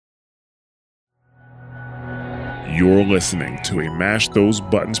You're listening to a Mash Those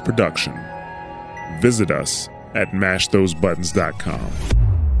Buttons production. Visit us at mashthosebuttons.com.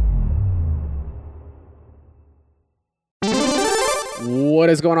 What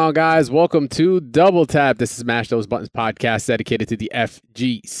is going on, guys? Welcome to Double Tap. This is Mash Those Buttons podcast dedicated to the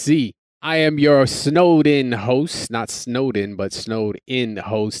FGC. I am your snowed-in host, not snowed-in, but snowed-in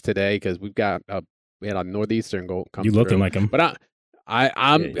host today because we had a northeastern go come You through. looking like him. But I'm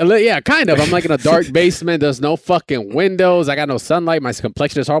kind of. I'm like in a dark basement. There's no fucking windows. I got no sunlight. My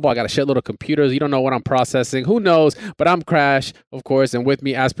complexion is horrible. I got a shitload of computers. You don't know what I'm processing. Who knows? But I'm Crash, of course. And with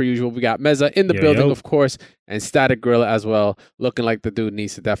me, as per usual, we got Mezza in the building, of course, and StaticGorilla as well. Looking like the dude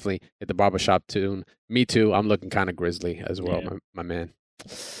needs to definitely hit the barbershop tune. Me too. I'm looking kind of grizzly as well, my man.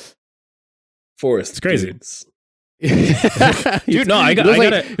 Forest. It's crazy. Dudes. Dude, no,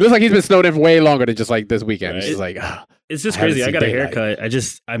 it looks like he's been snowed in way longer than just like this weekend. Right? It's like, it's just crazy. I got a haircut.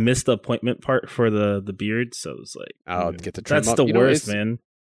 I missed the appointment part for the beard, so it's like, get the trim that's up. the worst, man.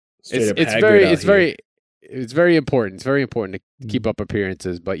 It's very important. It's very important to keep up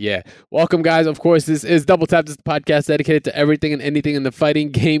appearances. But yeah, welcome, guys. Of course, this is Double Tap. This is the podcast dedicated to everything and anything in the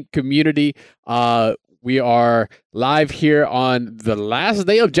fighting game community. We are live here on the last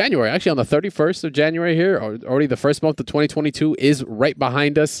day of January, actually on the 31st of January here. Already the first month of 2022 is right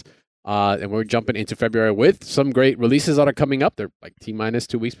behind us. And we're jumping into February with some great releases that are coming up. They're like T-minus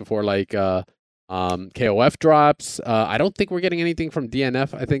 2 weeks before KOF drops. I don't think we're getting anything from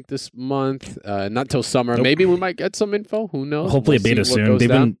DNF, I think, this month. Not till summer. Nope. Maybe we might get some info. Who knows? Hopefully a beta soon.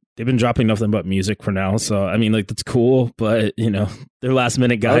 They've been dropping nothing but music for now. So, I mean, like, that's cool. But, they're last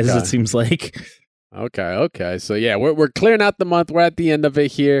minute guys, it seems like. Okay. So yeah, we're clearing out the month. We're at the end of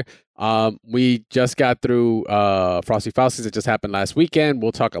it here. We just got through Frosty Faustings. It just happened last weekend.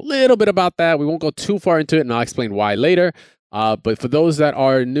 We'll talk a little bit about that. We won't go too far into it, and I'll explain why later. But for those that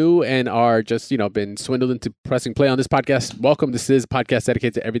are new and are just, been swindled into pressing play on this podcast, welcome. This is a podcast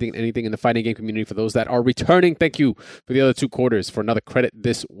dedicated to everything and anything in the fighting game community. For those that are returning, thank you for the other 2 quarters for another credit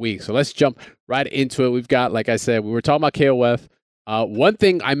this week. So let's jump right into it. We've got, like I said, we were talking about KOF. One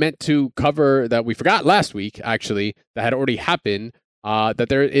thing I meant to cover that we forgot last week, actually, that had already happened, that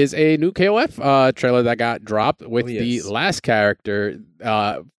there is a new KOF trailer that got dropped with the last character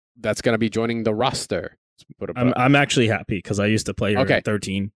that's going to be joining the roster. I'm actually happy because I used to play her at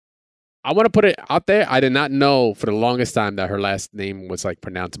 13. I want to put it out there. I did not know for the longest time that her last name was like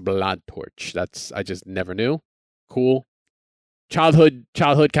pronounced Blanctorche. I just never knew. Cool. Childhood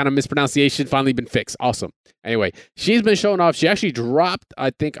kind of mispronunciation finally been fixed. Awesome. Anyway, she's been showing off. She actually dropped, I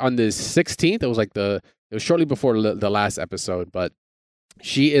think, on the 16th. It was shortly before the last episode, but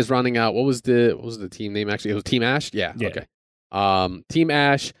she is running out. What was the team name actually? It was Team Ash. Yeah. Okay. Team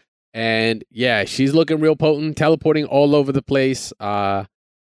Ash, and yeah, she's looking real potent, teleporting all over the place.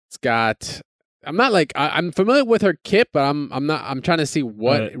 It's got. I'm familiar with her kit, but I'm trying to see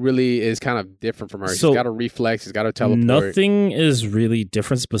what really is kind of different from her. She's got a reflex, she's got a teleport. Nothing is really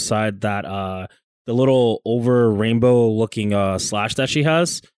different beside that the little over rainbow looking slash that she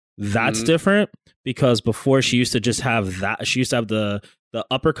has. That's different because before she used to just have that. She used to have the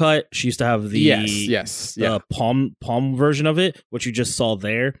uppercut. She used to have the palm version of it, which you just saw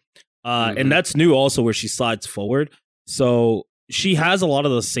there. And that's new also where she slides forward. So she has a lot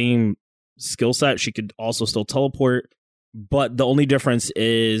of the same skill set. She could also still teleport, but the only difference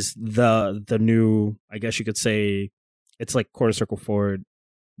is the new, I guess you could say, it's like quarter circle forward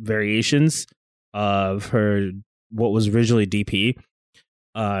variations of her what was originally DP.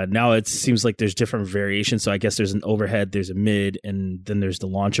 Now it seems like there's different variations. So I guess there's an overhead, there's a mid, and then there's the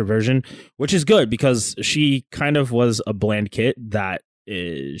launcher version, which is good because she kind of was a bland kit that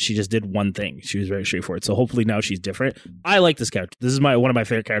she just did one thing. She was very straightforward. So hopefully now she's different. I like this character. This is one of my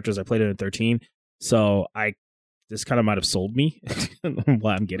favorite characters. I played it in 13. So this kind of might have sold me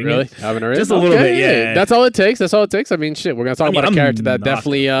while I'm getting it. Having her just a little bit. Yeah. That's all it takes. I mean, shit. We're gonna talk about a character that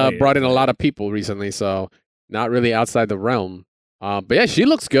definitely brought in a lot of people recently. So not really outside the realm. But yeah, she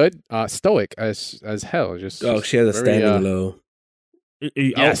looks good. Stoic as hell. She has a standing low.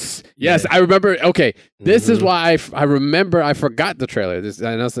 Yes. I remember. Okay, this is why I remember. I forgot the trailer.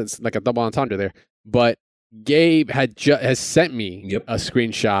 I know it's like a double entendre there, but Gabe has sent me a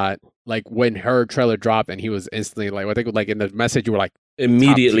screenshot like when her trailer dropped, and he was instantly like, I think like in the message you were like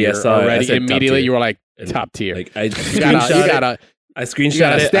immediately I saw already. It. I said immediately you were like top tier. Like I screenshot I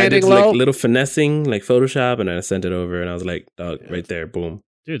screenshot it. I did like little finessing, like Photoshop, and I sent it over, and I was like, "Dog, right there, boom."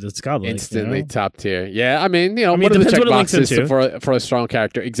 Dude, that's godlike. Instantly top tier. Yeah, I mean, what are the check boxes for a strong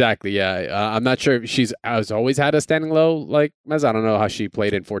character? Exactly, yeah. I'm not sure if she's has always had a standing low like Mezza. I don't know how she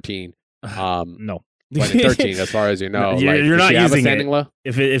played in 14. No. went in 13, as far as you know. No, you're not using standing it. Low?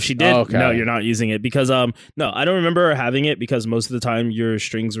 If she did, no, you're not using it because no, I don't remember having it because most of the time your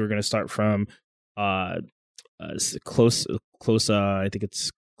strings were going to start from close. I think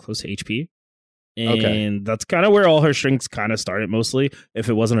it's close to HP, and that's kind of where all her strings kind of started. Mostly, if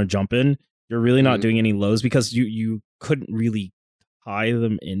it wasn't a jump in, you're really not doing any lows because you couldn't really tie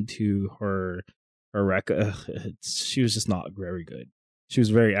them into her rec. She was just not very good. She was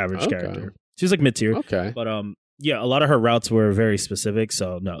a very average character. She was like mid tier. Okay, but yeah, a lot of her routes were very specific.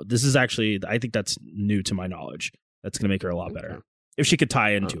 So no, this is actually, I think that's new to my knowledge. That's gonna make her a lot better if she could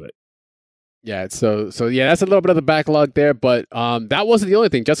tie into it. Yeah, so yeah, that's a little bit of the backlog there, but that wasn't the only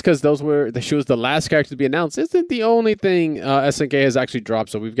thing. Just because she was the last character to be announced, isn't the only thing SNK has actually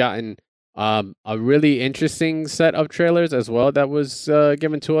dropped. So we've gotten a really interesting set of trailers as well that was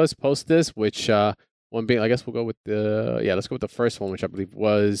given to us post this, which one being, I guess we'll go with let's go with the first one, which I believe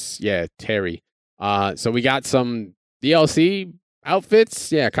was Terry. So we got some DLC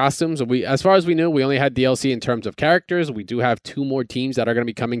outfits, costumes. As far as we knew, we only had DLC in terms of characters. We do have 2 more teams that are going to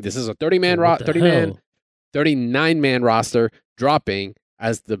be coming. This is a 39-man roster dropping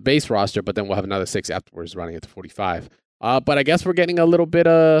as the base roster, but then we'll have another 6 afterwards, running it to 45. But I guess we're getting a little bit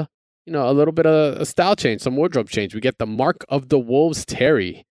of a style change, some wardrobe change. We get the Mark of the Wolves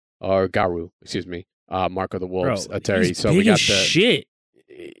Terry, or Garu, excuse me. Mark of the Wolves Terry. So we got shit.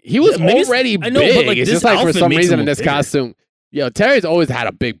 He was already big. But like, it's just like for some reason in this costume. Terry's always had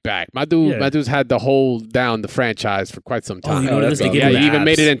a big back. My dude's had to hold down the franchise for quite some time. He even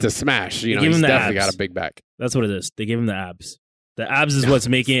made it into Smash. He's definitely got a big back. That's what it is. They gave him the abs. The abs is what's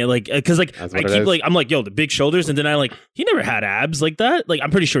making it like, because like I keep like, I'm like, yo, the big shoulders, and then I like, he never had abs like that. Like,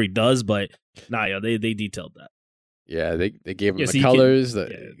 I'm pretty sure he does, but they detailed that. Yeah, they gave him the colors.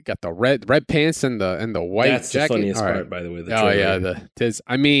 Got the red pants and the white That's jacket. The funniest part, by the way.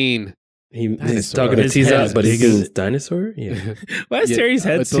 I mean, he's talking to Tiza, but he goes dinosaur. Yeah. Why is Terry's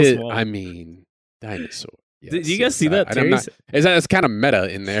head so small? I mean, dinosaur. Yes, did you guys see that? It's kind of meta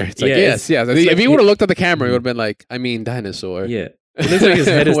in there. It's like yes. If he would have looked at the camera, he would have been like, I mean, dinosaur. Yeah, it looks like his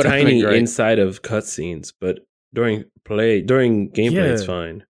head is tiny inside of cutscenes, but during gameplay, it's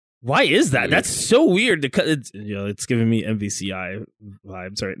fine. Why is that? That's so weird. It's giving me MVCI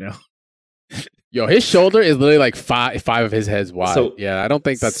vibes right now. Yo, his shoulder is literally like five of his heads wide. So, I don't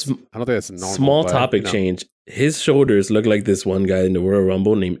think that's normal. Small topic change. His shoulders look like this one guy in the Royal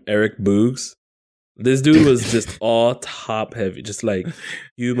Rumble named Eric Boogs. This dude was just all top heavy, just like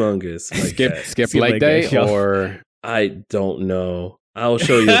humongous. Like skip leg day, or I don't know. I'll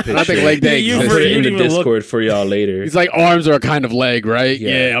show you a picture. I think leg day exists. Put it in the Discord for y'all later. He's like, arms are a kind of leg, right?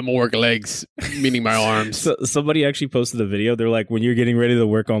 Yeah, I'm gonna work legs, meaning my arms. So, somebody actually posted a video. They're like, when you're getting ready to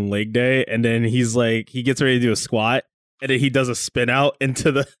work on leg day, and then he's like, he gets ready to do a squat, and then he does a spin out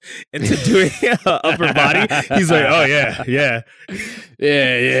into doing upper body. He's like, oh yeah,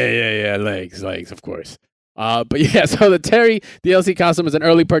 legs, of course. But yeah, so the Terry DLC costume is an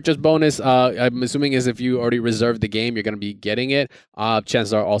early purchase bonus. I'm assuming is if you already reserved the game, you're going to be getting it.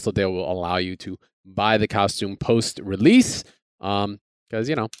 Chances are also they will allow you to buy the costume post-release because,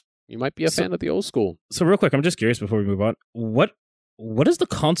 you might be a fan of the old school. So real quick, I'm just curious before we move on. What is the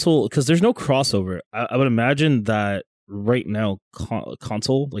console? Because there's no crossover. I would imagine that right now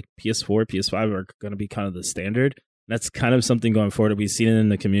console, like PS4, PS5 are going to be kind of the standard. That's kind of something going forward. We've seen it in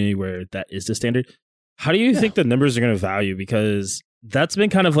the community where that is the standard. How do you think the numbers are going to value? Because that's been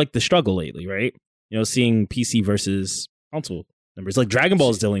kind of like the struggle lately, right? Seeing PC versus console numbers. Like Dragon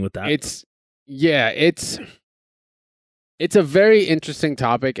Ball is dealing with that. It's a very interesting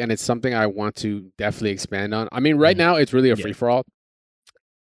topic, and it's something I want to definitely expand on. I mean, right now, it's really a free-for-all.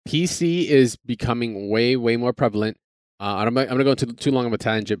 PC is becoming way, way more prevalent. I'm going to go into too long of a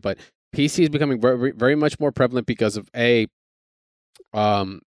tangent, but PC is becoming very, very much more prevalent because of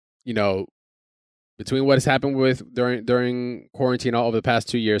between what has happened with during quarantine all over the past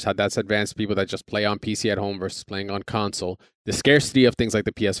 2 years, how that's advanced people that just play on PC at home versus playing on console. The scarcity of things like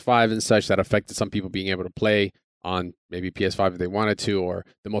the PS5 and such that affected some people being able to play on maybe PS5 if they wanted to, or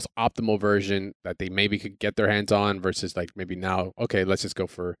the most optimal version that they maybe could get their hands on versus like maybe now, okay, let's just go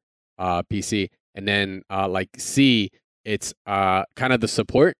for PC. And then like C, it's kind of the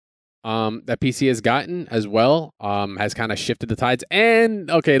support that PC has gotten as well, has kind of shifted the tides.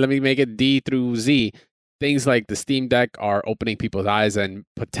 And okay, let me make it D through Z. Things like the Steam Deck are opening people's eyes and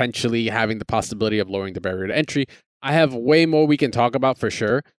potentially having the possibility of lowering the barrier to entry. I have way more we can talk about for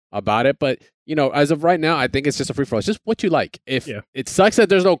sure about it, but as of right now, I think it's just a free for all. It's just what you like. It sucks that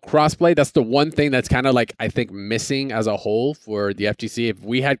there's no crossplay. That's the one thing that's kind of like I think missing as a whole for the FGC. If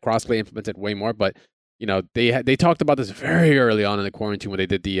we had crossplay implemented way more, but they talked about this very early on in the quarantine when they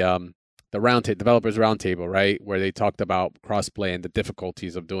did the developers roundtable, right, where they talked about crossplay and the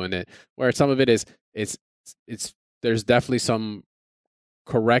difficulties of doing it. Where some of it is, there's definitely some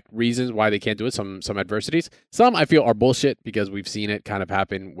correct reasons why they can't do it. Some adversities. Some I feel are bullshit because we've seen it kind of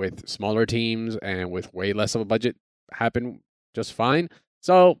happen with smaller teams and with way less of a budget happen just fine.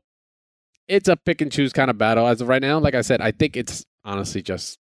 So it's a pick and choose kind of battle as of right now. Like I said, I think it's honestly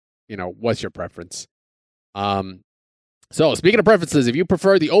just, what's your preference? So speaking of preferences, if you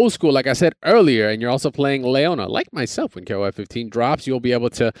prefer the old school, like I said earlier, and you're also playing Leona, like myself, when KOF15 drops, you'll be able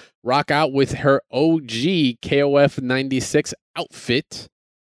to rock out with her OG KOF96 outfit,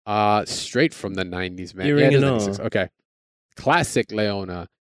 straight from the 90s, man. Earring and 96. all. Okay. Classic Leona.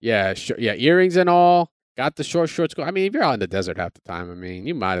 Yeah, yeah, earrings and all. Got the shorts. I mean, if you're out in the desert half the time, I mean,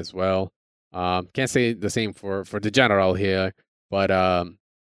 you might as well. Can't say the same for the general here, but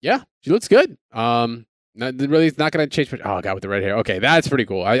yeah, she looks good. Really, it's not going to change much. Oh, God, with the red hair. Okay, that's pretty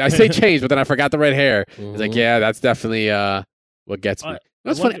cool. I say change, but then I forgot the red hair. It's like, yeah, that's definitely what gets me.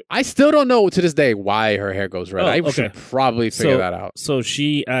 That's funny. I still don't know to this day why her hair goes red. I should probably figure that out. So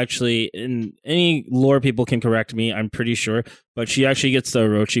she actually, and any lore people can correct me, I'm pretty sure, but she actually gets the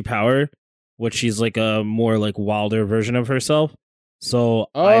Orochi power, which she's like a more like wilder version of herself. So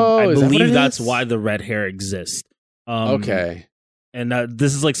I believe that's why the red hair exists. Okay. And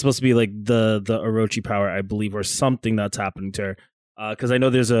this is like supposed to be like the Orochi power, I believe, or something that's happening to her. Because I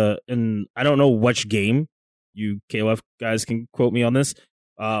know there's and I don't know which game. You KOF guys can quote me on this,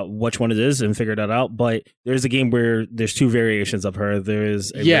 which one it is, and figure that out. But there's a game where there's two variations of her. There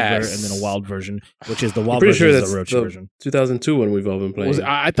is a regular and then a wild version, which is the wild version is the Orochi version. 2002 one we've all been playing.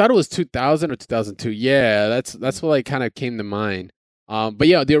 I thought it was 2000 or 2002. Yeah, that's what like kind of came to mind. But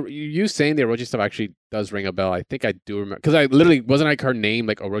yeah, you saying the Orochi stuff actually does ring a bell. I think I do remember because I literally wasn't like her name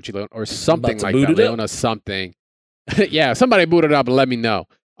like Orochi Leona or something like that. Leona something. Yeah, somebody booted it up and let me know.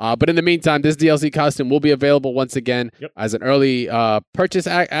 But in the meantime, this DLC costume will be available once again as an early purchase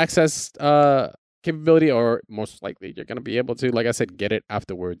access capability, or most likely you're gonna be able to, like I said, get it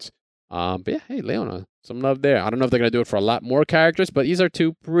afterwards. But yeah, hey, Leona, some love there. I don't know if they're gonna do it for a lot more characters, but these are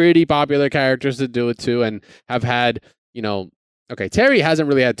two pretty popular characters to do it to, and have had, Okay, Terry hasn't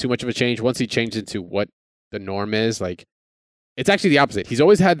really had too much of a change once he changed into what the norm is. Like, it's actually the opposite. He's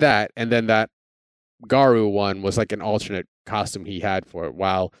always had that, and then that Garu one was like an alternate costume he had for it,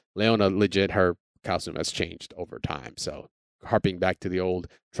 while Leona, legit, her costume has changed over time. So, harping back to the old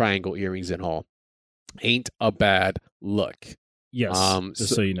triangle earrings and all, ain't a bad look. Yes,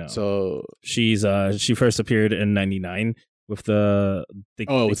 just so you know. So, she's she first appeared in 99. With they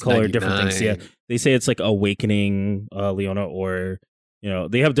call her different things. Yeah, they say it's like Awakening Leona, or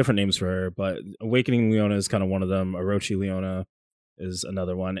they have different names for her, but Awakening Leona is kind of one of them. Orochi Leona is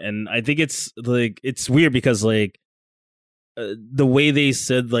another one, and I think it's like it's weird because like the way they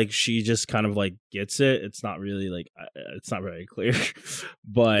said like she just kind of like gets it. It's not really like it's not very clear,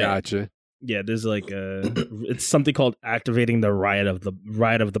 but gotcha. Yeah, there's like it's something called activating the riot of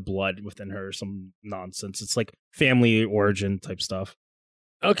the blood within her, some nonsense. It's like family origin type stuff.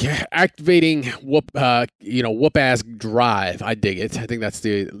 Okay, activating whoop ass drive. I dig it. I think that's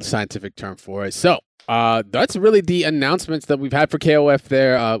the scientific term for it. So, that's really the announcements that we've had for KOF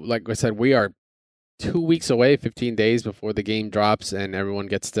there. Like I said, we are 2 weeks away, 15 days before the game drops, and everyone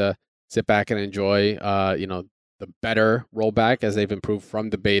gets to sit back and enjoy the better rollback as they've improved from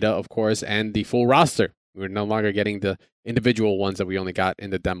the beta, of course, and the full roster. We're no longer getting the individual ones that we only got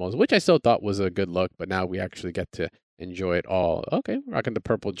in the demos, which I still thought was a good look, but now we actually get to enjoy it all. Okay, rocking the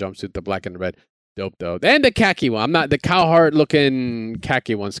purple jumpsuit, the black and the red. Dope, though. And the khaki one. The Cowheart looking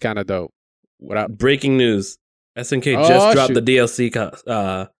khaki one's kind of dope. What up? Breaking news. SNK just dropped the DLC,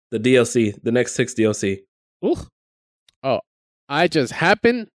 the next 6 DLC. Ooh. Oh, I just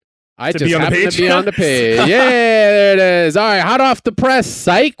happened to be on the page. Yeah, there it is. All right, hot off the press.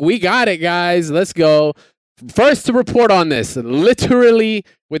 Psych. We got it, guys. Let's go. First to report on this, literally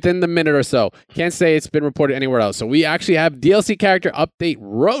within the minute or so. Can't say it's been reported anywhere else. So we actually have DLC character update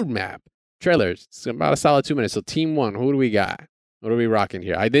roadmap trailers. It's about a solid 2 minutes. So team 1, who do we got? What are we rocking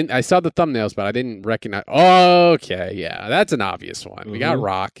here? I saw the thumbnails, but I didn't recognize. Okay, yeah, that's an obvious one. We got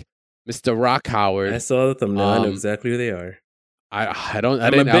Rock, Mr. Rock Howard. I saw the thumbnail. I know exactly who they are. I'm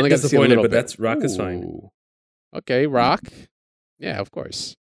a bit disappointed, but that's Rock is fine. Okay, Rock. Yeah, of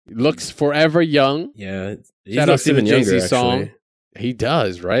course. He looks forever young. Yeah, he looks even younger, actually. Song. He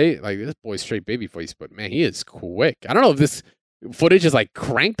does, right? Like, this boy's straight baby face, but man, he is quick. I don't know if this footage is like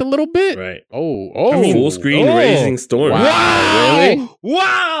cranked a little bit. Right. Oh. I mean, full screen Raising Storm. Wow. Really?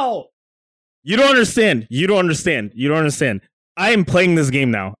 Wow. You don't understand. I am playing this game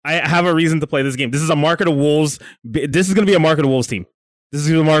now. I have a reason to play this game. This is a Market of Wolves. This is going to be a Market of Wolves team.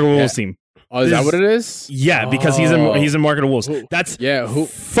 Oh, is that what it is? Yeah, because he's in Market of Wolves. That's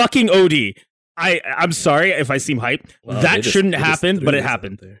fucking OD. I'm sorry if I seem hype. That shouldn't happen, but it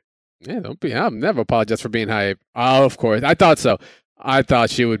happened. Yeah, don't be. I'll never apologize for being hype. Oh, of course. I thought so. I thought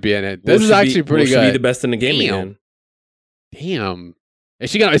she would be in it. This is actually pretty good. She'll be the best in the game again. Damn. Is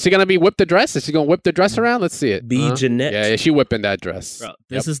she gonna be whip the dress? Is she gonna whip the dress around? Let's see it. Be Jeanette. Yeah, she whipping that dress. Bro,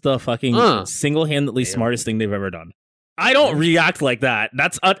 this is the fucking single-handedly smartest thing they've ever done. I don't react like that.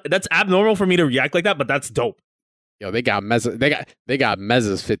 That's abnormal for me to react like that, but that's dope. Yo, they got Mezza. They got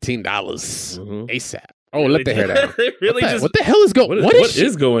Mezza's $15 ASAP. Oh, let the hair down. What the hell is going? What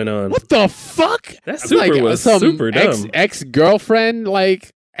is going on? What the fuck? That super was super dumb. Ex-girlfriend,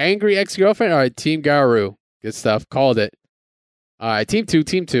 like angry ex-girlfriend. All right, Team Garu. Good stuff. Called it. All right, Team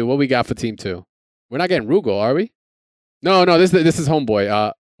 2. What we got for Team 2? We're not getting Rugal, are we? No. This is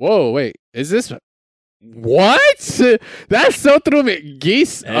Homeboy. Whoa, wait. Is this? What? That so threw me.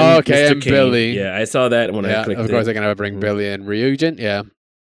 Geese. And okay, Mr. and King. Billy. Yeah, I saw that when I clicked. Of course, they're gonna bring Billy and Ryujin. Yeah.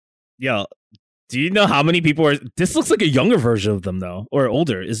 Yo, do you know how many people are? This looks like a younger version of them, though, or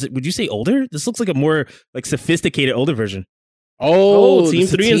older. Is it? Would you say older? This looks like a more like sophisticated older version. Oh, Team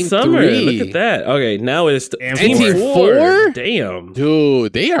 3 in summer. Look at that. Okay, now it's Team 4. Damn,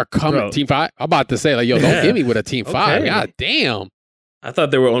 dude, they are coming. Bro. Team 5. I'm about to say, like, yo, don't give me with a Team 5. God damn. I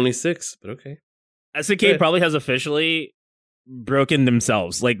thought there were only 6, but okay. SNK probably has officially broken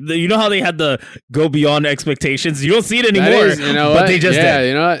themselves. Like, you know how they had the go beyond expectations? You don't see it anymore. But they just did.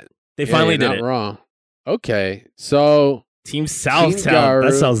 You know what? They finally did it. Wrong. Okay, so Team Southtown.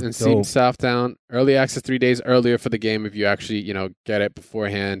 That sounds dope. Team Southtown. Early access 3 days earlier for the game if you actually, get it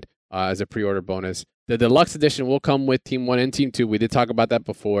beforehand as a pre-order bonus. The deluxe edition will come with Team 1 and Team 2. We did talk about that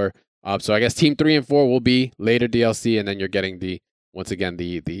before. So I guess Team 3 and 4 will be later DLC, and then you're getting the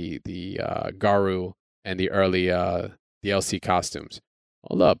Garu and the early DLC costumes.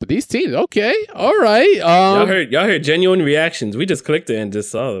 Hold up, but these teams, okay, all right. Y'all heard genuine reactions. We just clicked it and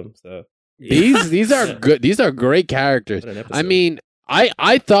just saw them. So these are good. These are great characters. I mean,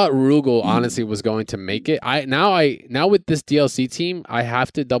 I thought Rugal honestly was going to make it. Now with this DLC team, I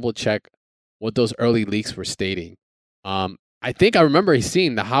have to double check what those early leaks were stating. I think I remember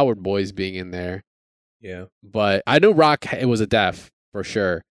seeing the Howard boys being in there. Yeah, but I knew Rock. It was a def for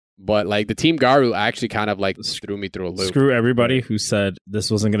sure. But like the Team Garu actually kind of like threw me through a loop. Screw everybody who said this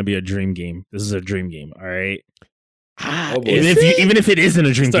wasn't going to be a dream game. This is a dream game. All right. Even if it isn't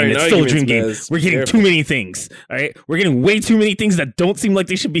a dream game, it's still a dream game. We're getting too many things. All right. We're getting way too many things that don't seem like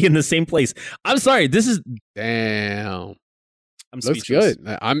they should be in the same place. I'm sorry. This is damn. I'm speechless. Looks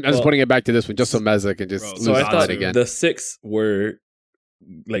good. I'm just putting it back to this one just so Mezza can just lose it again. The 6 were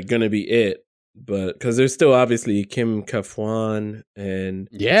like going to be it. But because there's still obviously Kim Kafwan and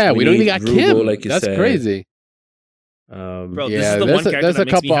we don't even got Rugal, Kim. like you That's said. Crazy. Bro, this is the one character there's that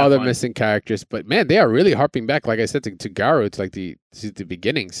a couple other fun. missing characters, but man, they are really harping back. Like I said to Garu, it's like the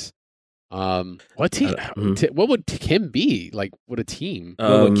beginnings. What team? What would Kim be like? What a team?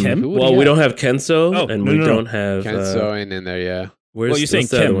 Kim? Well, we don't have Kenso, and we don't have Kenso ain't in there. Yeah. Well, you're saying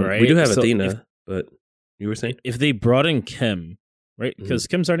Kim, right? We do have Athena, but you were saying if they brought in Kim, right? Because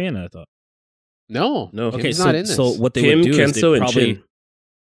Kim's already in it, I thought. No. Okay, Kim's not in this. So what they would do is they probably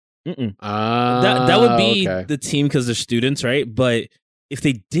that would be the team because they're students, right? But if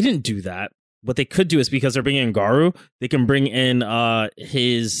they didn't do that, what they could do is because they're bringing in Garu, they can bring in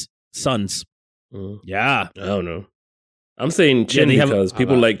his sons. Yeah, I don't know. I'm saying Chin because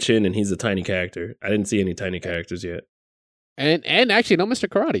people like Chin and he's a tiny character. I didn't see any tiny characters yet, and actually no Mr.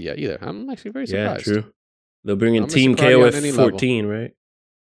 Karate yet either. I'm actually very surprised. Yeah, true. They'll bring in Team KOFXV, right?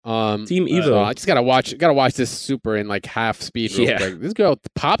 Team Evo. I just gotta watch this super in like half speed real quick. This girl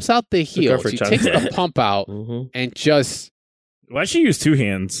pops out the heel. She takes the pump out and just. Why'd she use 2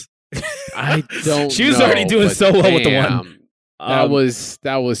 hands? I don't. She was already doing so well with the one. That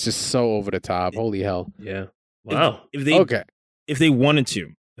was just so over the top. Holy hell! Yeah. Wow. If they wanted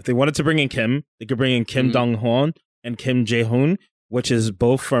to bring in Kim, they could bring in Kim Dong Hwan and Kim Jae Hoon, which is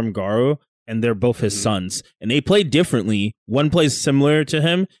both from Garu. And they're both his sons. And they play differently. One plays similar to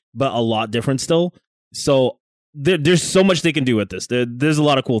him, but a lot different still. So there's so much they can do with this. There's a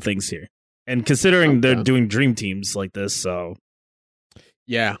lot of cool things here. And considering they're doing dream teams like this, so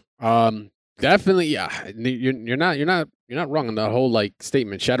yeah, definitely, yeah. You're not wrong on that whole like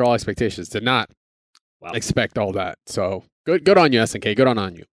statement. Shatter all expectations. Did not expect all that. So good on you, SNK. Good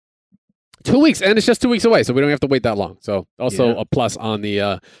on you. 2 weeks, and it's just 2 weeks away, so we don't have to wait that long. So also a plus on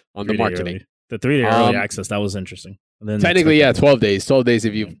the marketing. Early. The 3-day early access, that was interesting. And then technically, 12 days. 12 days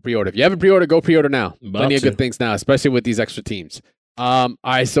if you pre-order. If you haven't pre-ordered, go pre-order now. Plenty of good things now, especially with these extra teams. All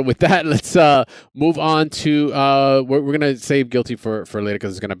right, so with that, let's move on to we're gonna save guilty for later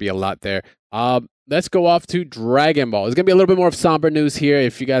because there's gonna be a lot there. Let's go off to Dragon Ball. It's going to be a little bit more of somber news here.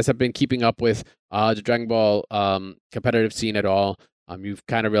 If you guys have been keeping up with the Dragon Ball competitive scene at all, you've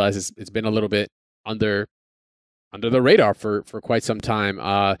kind of realized it's been a little bit under the radar for quite some time.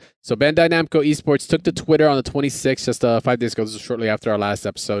 So Bandai Namco Esports took to Twitter on the 26th, just 5 days ago. This was shortly after our last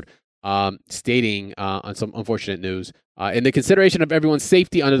episode, stating on some unfortunate news. In the consideration of everyone's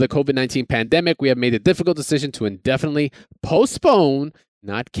safety under the COVID-19 pandemic, we have made a difficult decision to indefinitely postpone,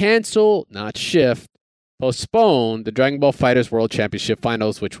 not cancel, not shift, postpone the Dragon Ball FighterZ World Championship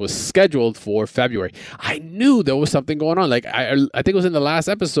Finals, which was scheduled for February. I knew there was something going on. Like, I think it was in the last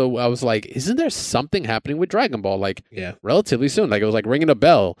episode, I was like, isn't there something happening with Dragon Ball? Like, relatively soon. Like, it was like ringing a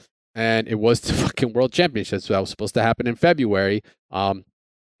bell. And it was the fucking World Championships that was supposed to happen in February. No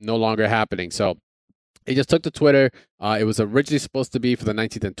longer happening. So it just took to Twitter. It was originally supposed to be for the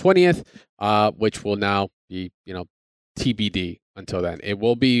 19th and 20th, which will now be, TBD until then. It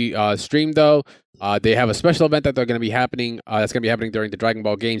will be streamed, though. They have a special event that they're going to be happening. That's going to be happening during the Dragon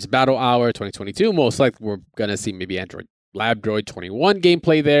Ball Games Battle Hour 2022. Most likely, we're going to see maybe Android Lab Droid 21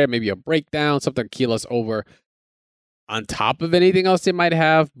 gameplay there, maybe a breakdown, something to keel us over on top of anything else they might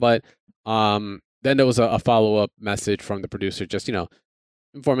have. But then there was a follow-up message from the producer, just,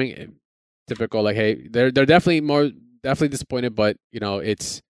 informing, typical, like, hey, they're definitely disappointed, but,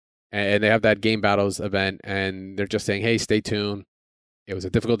 it's, and they have that Game Battles event, and they're just saying, hey, stay tuned. It was a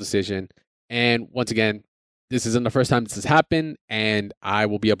difficult decision. And once again, this isn't the first time this has happened, and I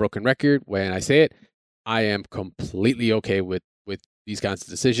will be a broken record when I say it. I am completely okay with these kinds of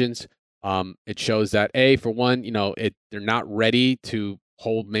decisions. It shows that, for one, they're not ready to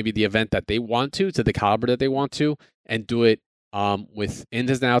hold maybe the event that they want to the caliber that they want to, and do it with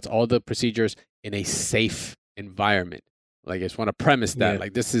ins and outs, all the procedures in a safe environment. Like, I just want to premise that,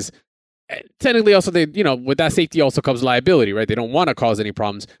 like, this is technically also, they, with that safety also comes liability, right? They don't want to cause any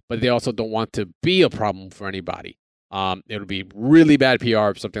problems, but they also don't want to be a problem for anybody. It would be really bad PR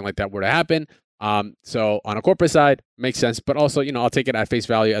if something like that were to happen. So on a corporate side, makes sense, but also, I'll take it at face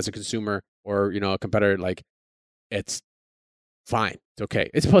value as a consumer or, a competitor. Like, it's fine. It's okay.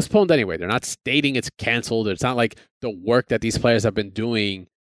 It's postponed anyway. They're not stating it's canceled. It's not like the work that these players have been doing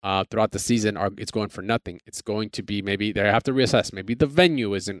throughout the season it's going for nothing. It's going to be, maybe they have to reassess. Maybe the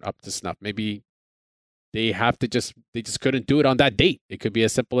venue isn't up to snuff. Maybe they just couldn't do it on that date. It could be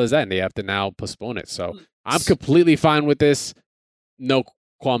as simple as that, and they have to now postpone it. So I'm completely fine with this. No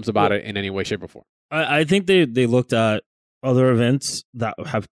qualms about it in any way, shape, or form. I think they looked at other events that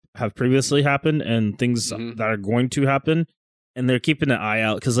have previously happened and things that are going to happen, and they're keeping an eye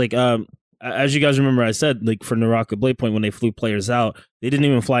out because, like, as you guys remember, I said, like, for Naraka Blade Point, when they flew players out, they didn't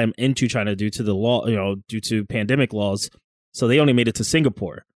even fly them into China due to the law, due to pandemic laws. So they only made it to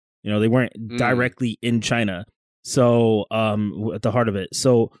Singapore. They weren't directly in China. So at the heart of it.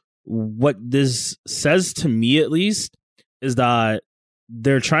 So what this says to me, at least, is that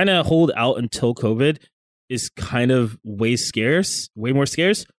they're trying to hold out until COVID is kind of way more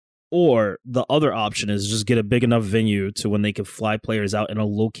scarce. Or the other option is just get a big enough venue to when they can fly players out in a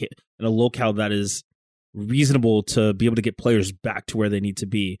locale that is reasonable to be able to get players back to where they need to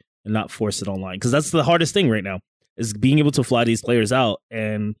be and not force it online. Because that's the hardest thing right now, is being able to fly these players out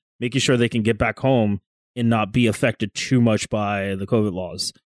and making sure they can get back home and not be affected too much by the COVID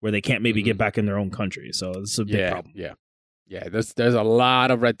laws, where they can't maybe get back in their own country. So it's a big problem. Yeah. There's a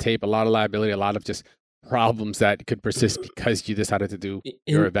lot of red tape, a lot of liability, a lot of just problems that could persist because you decided to do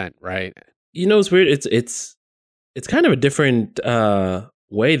your event, right? It's weird. It's kind of a different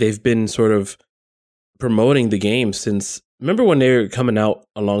way they've been sort of promoting the game since. Remember when they were coming out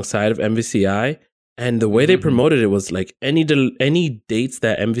alongside of MVCI, and the way they promoted it was like any dates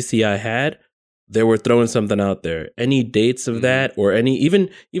that MVCI had, they were throwing something out there. Any dates of that, or any even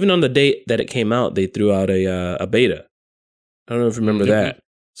on the date that it came out, they threw out a beta. I don't know if you remember that.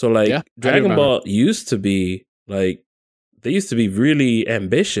 So, like, Dragon Ball used to be, like, they used to be really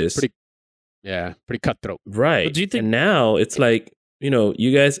ambitious. Pretty cutthroat. Right. But do you think, and now it's like,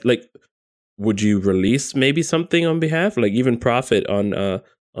 you guys, like, would you release maybe something on behalf? Like, even Profit on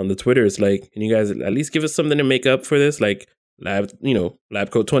the Twitter is like, can you guys at least give us something to make up for this? Like,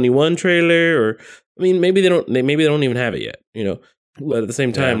 Labco 21 trailer, or, I mean, maybe they don't even have it yet, But at the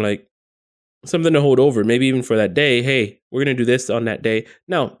same time, like, something to hold over, maybe even for that day. Hey, we're gonna do this on that day.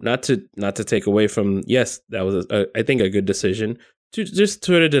 No, not to take away from. Yes, that was I think a good decision to just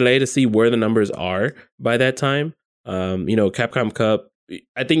sort of delay to see where the numbers are by that time. Capcom Cup.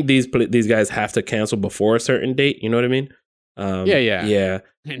 I think these guys have to cancel before a certain date. You know what I mean? Yeah.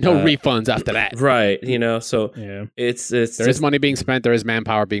 No refunds after that, right? So it's there is money being spent. There is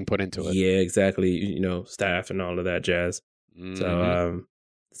manpower being put into it. Yeah, exactly. Staff and all of that jazz. So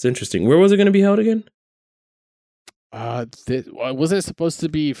It's interesting. Where was it going to be held again? Wasn't it supposed to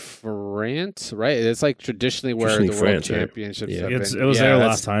be France? Right, it's like traditionally where the France, World right? Championships. Yeah. Have been. It was there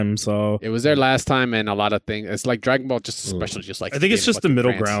last time, so it was there last time, and a lot of things. It's like Dragon Ball, just especially just like I think it's just the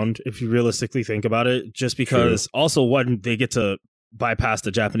middle France. ground if you realistically think about it. Just because also one they get to bypass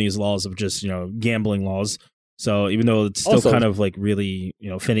the Japanese laws of just gambling laws. So even though it's still kind of like really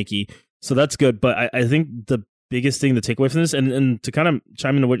finicky, so that's good. But I think the biggest thing to take away from this, and to kind of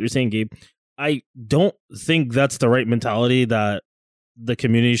chime into what you're saying, Gabe, I don't think that's the right mentality that the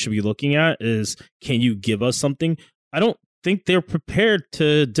community should be looking at is, can you give us something? I don't think they're prepared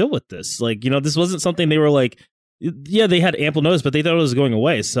to deal with this. Like, this wasn't something they were like, yeah, they had ample notice, but they thought it was going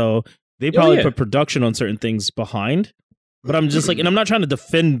away. So they probably put production on certain things behind. But I'm just like, and I'm not trying to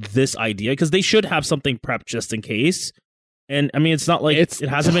defend this idea because they should have something prepped just in case. And I mean, it's not like it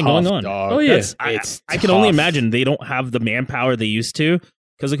hasn't been going on. Dog. Oh, yeah. I can only imagine they don't have the manpower they used to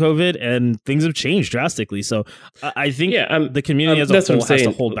because of COVID, and things have changed drastically. So I think the community as a whole has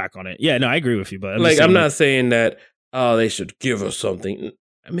to hold back on it. Yeah, no, I agree with you. But I'm not saying that, they should give us something.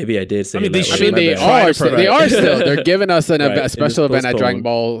 Maybe I did say they are still. They're giving us a special event at Dragon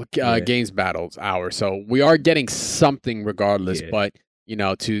Ball Games Battles Hour. So we are getting something regardless. Yeah. But,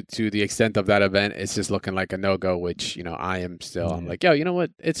 to the extent of that event, it's just looking like a no-go, which, I am still. I'm like, yo, you know what?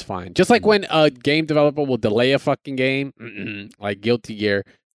 It's fine. Just like when a game developer will delay a fucking game, like Guilty Gear,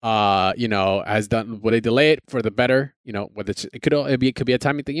 has done. Will they delay it for the better? Whether it could be a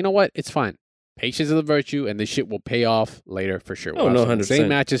timing thing. You know what? It's fine. Patience is a virtue, and this shit will pay off later for sure. Oh, no, 100%. Same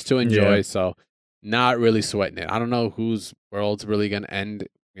matches to enjoy, so not really sweating it. I don't know whose world's really going to end,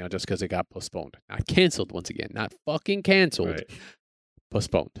 just because it got postponed. Not canceled once again. Not fucking canceled. Right.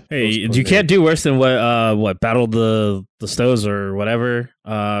 Postponed. Hey, you can't do worse than what Battle the Stones or whatever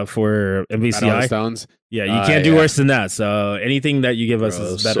for MVCI. Battle the Stones? Yeah, you can't do worse than that. So anything that you give us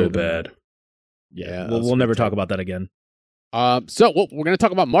is better. So bad. Yeah, we'll never talk about that again. So we're going to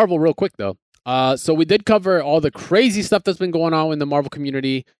talk about Marvel real quick, though. So we did cover all the crazy stuff that's been going on in the Marvel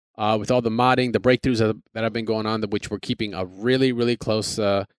community, with all the modding, the breakthroughs that have been going on, which we're keeping a really, really close,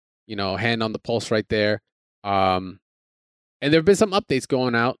 hand on the pulse right there. And there have been some updates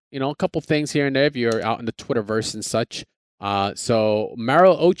going out, a couple things here and there if you're out in the Twitterverse and such. So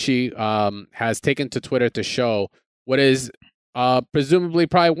Maro Ochi has taken to Twitter to show what is presumably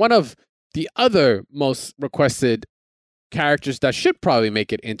probably one of the other most requested characters that should probably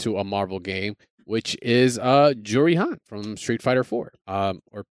make it into a Marvel game, which is Juri Han from Street Fighter 4,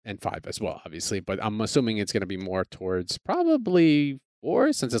 and 5 as well, obviously. But I'm assuming it's going to be more towards probably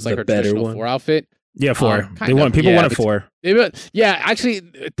 4, since it's like her traditional 4 outfit. Yeah, 4. People want a 4. Yeah, actually,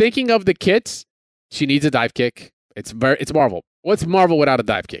 thinking of the kits, she needs a dive kick. It's Marvel. What's Marvel without a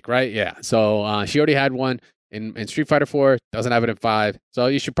dive kick, right? Yeah. So she already had one in Street Fighter 4. Doesn't have it in 5. So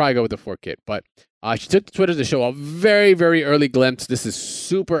you should probably go with the 4 kit. But she took to Twitter to show a very, very early glimpse. This is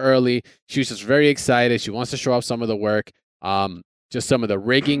super early. She was just very excited. She wants to show off some of the work. Just some of the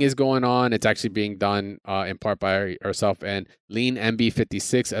rigging is going on. It's actually being done in part by herself and Lean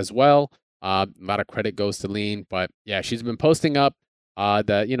MB56 as well. A lot of credit goes to Lean, but yeah, she's been posting up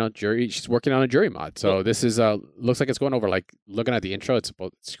that Juri. She's working on a Juri mod. So this is looks like it's going over, like, looking at the intro, it's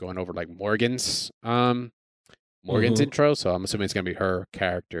going over like Morgan's intro. So I'm assuming it's gonna be her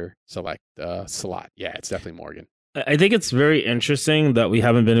character select slot. Yeah, it's definitely Morgan. I think it's very interesting that we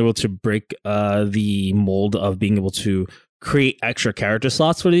haven't been able to break the mold of being able to create extra character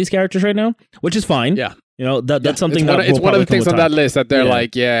slots for these characters right now, which is fine. Yeah. That's something it's one of the things on that list that they're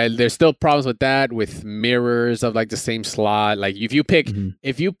like, there's still problems with that, with mirrors of like the same slot. Like if you pick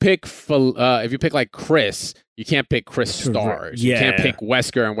like Chris, you can't pick Chris Stars. You can't pick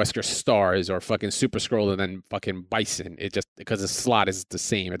Wesker and Wesker Stars, or fucking Super Scroll and then fucking Bison. It just, because the slot is the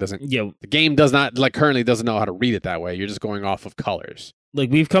same. It doesn't. Yeah. The game does not, like, currently doesn't know how to read it that way. You're just going off of colors.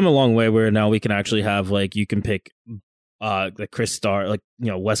 Like, we've come a long way where now we can actually have, like, you can pick the Chris Star, like,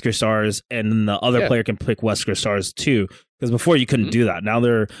 Wesker Stars, and then the other player can pick Wesker Stars too. Because before you couldn't do that. Now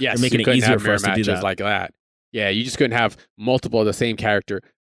they're making it easier for us to do that. Like that. Yeah, you just couldn't have multiple of the same character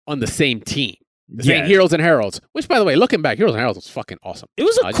on the same team. Saying Heroes and Heralds, which, by the way, looking back, Heroes and Heralds was fucking awesome. It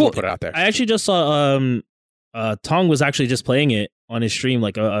was a cool. Put it out there. I actually just saw Tong was actually just playing it on his stream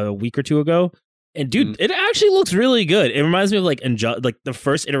like a week or two ago. And dude, it actually looks really good. It reminds me of like the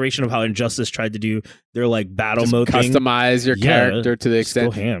first iteration of how Injustice tried to do their like battle mode thing. Customize your character to the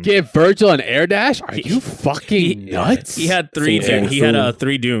extent. Give Virgil an air dash? Are you fucking nuts? He had 3. He had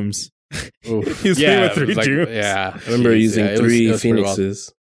 3 Dooms. He was playing with 3 Dooms. Yeah, I remember using 3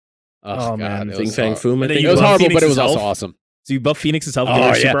 Phoenixes. Oh man, Fing Fang Fu. It was horrible, but it was also awesome. So you buff Phoenix itself, Oh, give her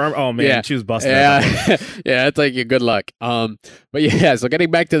yeah. super armor. Oh man, Yeah. she was busted. Yeah, yeah, it's like your good luck. But yeah, so getting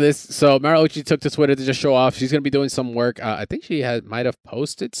back to this, so Maruochi took to Twitter to just show off. She's gonna be doing some work. I think she might have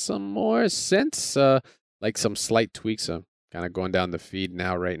posted some more since, like some slight tweaks. I'm kind of going down the feed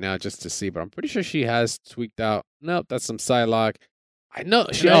right now, just to see. But I'm pretty sure she has tweaked out. Nope, that's some Psylocke. I know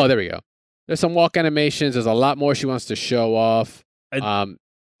she. Oh, there we go. There's some walk animations. There's a lot more she wants to show off.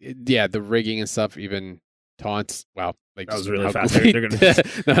 Yeah, the rigging and stuff, even taunts. Wow. Like That was just really how fast. goofy- They're gonna-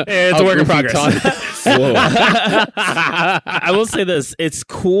 No, It's how a work in goofy progress. Whoa. I will say this: it's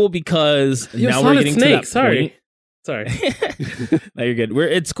cool because Yo, now Solid we're getting Snake. to that Sorry. point. No, you're good.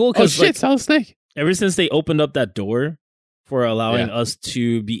 It's cool Oh because shit, Solid Snake. ever since they opened up that door for allowing Yeah. us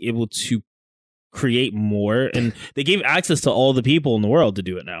to be able to create more, and they gave access to all the people in the world to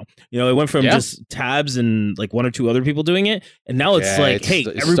do it now. It went from Yeah. just tabs and like one or two other people doing it, and now it's Yeah, like, hey, it's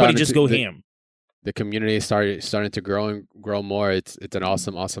everybody starting just to- go the- ham. The community is starting to grow more. It's an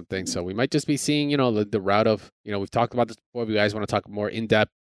awesome thing. So we might just be seeing, the route of, we've talked about this before. If you guys want to talk more in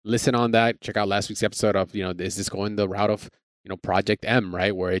depth, listen on that. Check out last week's episode of, is this going the route of, Project M,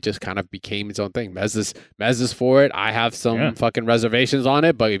 right? Where it just kind of became its own thing. Mezza's for it. I have some fucking reservations on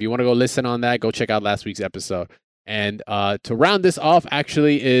it, but if you want to go listen on that, go check out last week's episode. And to round this off,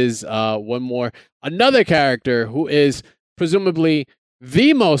 actually, is another character who is presumably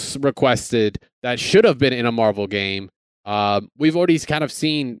the most requested that should have been in a Marvel game. We've already kind of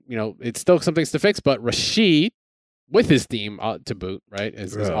seen, it's still some things to fix, but Rashid, with his theme to boot, right,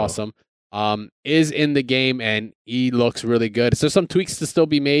 is awesome. Is in the game and he looks really good. So some tweaks to still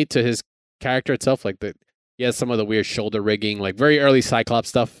be made to his character itself, like he has some of the weird shoulder rigging, like very early Cyclops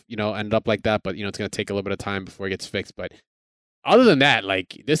stuff, ended up like that, but it's gonna take a little bit of time before it gets fixed. But other than that,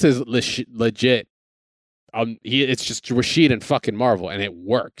 like this is legit. It's just Rashid and fucking Marvel, and it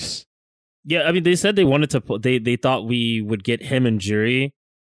works. Yeah, I mean, they said they wanted to. They thought we would get him and Jury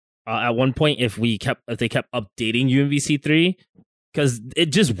at one point if they kept updating UMVC3, because it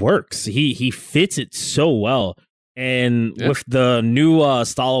just works. He fits it so well, and with the new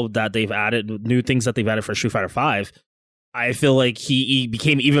style that they've added, new things that they've added for Street Fighter V, I feel like he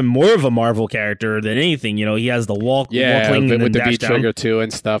became even more of a Marvel character than anything. He has the walking with the dash V down. trigger too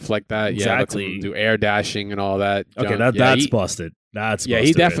and stuff like that. Exactly. Yeah, lets him do air dashing and all that. Okay, junk. that's busted. That's busted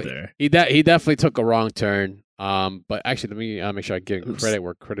he right definitely there. he definitely took a wrong turn. But actually, let me make sure I give credit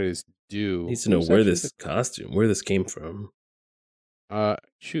where credit is due. Needs to know where this came from.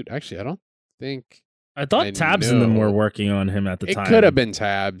 Shoot, actually, I don't think. I thought Tabs and them were working on him at the time. It could have been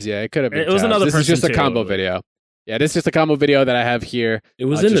Tabs. Yeah, it could have been. It was Tabs. another This is person just a too. combo video. Yeah, this is just a combo video that I have here. It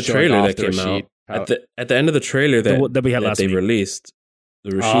was in the just showing trailer off that the came Rashid. out. At the end of the trailer that we had last they week. released,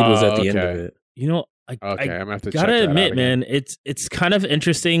 the Rashid was at the end of okay. it. Okay, I'm gonna have to gotta check that admit, out again. man, it's kind of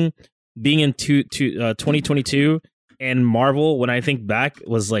interesting being in 2022 and Marvel. When I think back,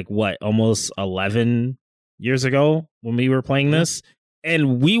 was like what, almost 11 years ago when we were playing this,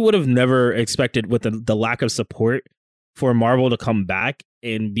 and we would have never expected, with the lack of support, for Marvel to come back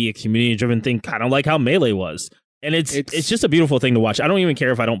and be a community-driven thing, kind of like how Melee was. And it's just a beautiful thing to watch. I don't even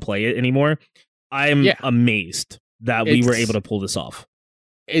care if I don't play it anymore. I'm amazed that we were able to pull this off.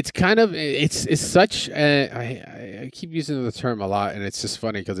 It's kind of it's such I keep using the term a lot, and it's just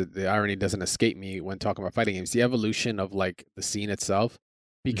funny because the irony doesn't escape me when talking about fighting games. The evolution of like the scene itself,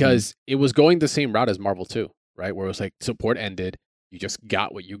 because it was going the same route as Marvel 2, right? Where it was like support ended, you just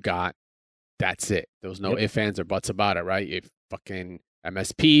got what you got, that's it. There was no ifs, ands, or buts about it, right? If fucking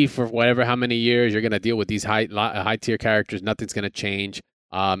MSP for whatever how many years, you're gonna deal with these high tier characters, nothing's gonna change.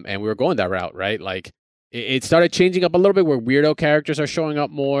 And we were going that route, right? Like it started changing up a little bit where weirdo characters are showing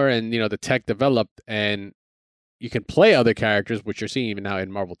up more, and the tech developed, and you can play other characters, which you're seeing even now in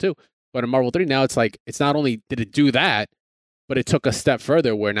Marvel 2. But in Marvel 3 now, it's like it's not only did it do that, but it took a step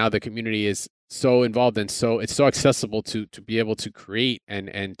further where now the community is so involved and so it's so accessible to be able to create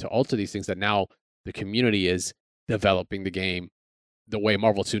and to alter these things, that now the community is developing the game the way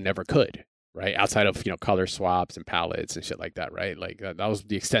Marvel 2 never could, right? Outside of color swaps and palettes and shit like that, right? Like that was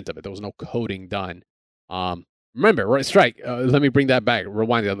the extent of it. There was no coding done. Remember, right, Strike, let me bring that back,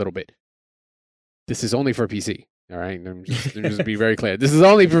 rewind it a little bit. This is only for PC, all right? Let me just be very clear. This is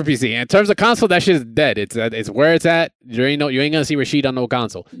only for PC. In terms of console, that shit is dead. It's where it's at. You ain't gonna see Rashid on no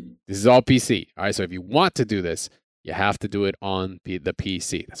console. This is all PC, all right? So if you want to do this, you have to do it on the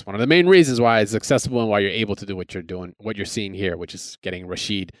PC. That's one of the main reasons why it's accessible and why you're able to do what you're doing, what you're seeing here, which is getting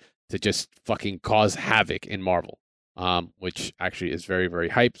Rashid to just fucking cause havoc in Marvel, which actually is very, very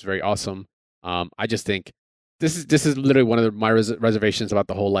hype. It's very awesome. I just think this is literally one of my reservations about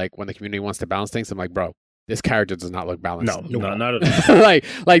the whole, like, when the community wants to balance things. I'm like, bro, this character does not look balanced. No, not at all.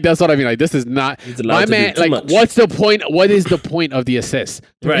 like that's what I mean. Like this is not my man. Like, what's the point? What is the point of the assist?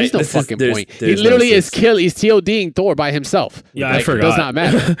 There is no fucking point. He literally is He's TODing Thor by himself. Yeah, like, I forgot. It does not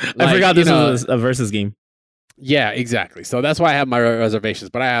matter. I forgot this was a versus game. Yeah, exactly. So that's why I have my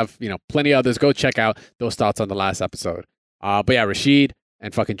reservations. But I have plenty of others. Go check out those thoughts on the last episode. But yeah, Rashid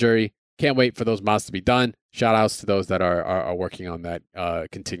and fucking Jury. Can't wait for those mods to be done. Shout outs to those that are working on that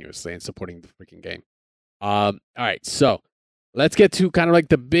continuously and supporting the freaking game. All right, so let's get to kind of like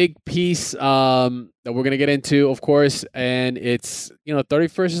the big piece that we're going to get into, of course. And it's,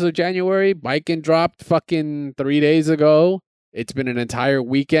 31st of January. Baiken dropped fucking 3 days ago. It's been an entire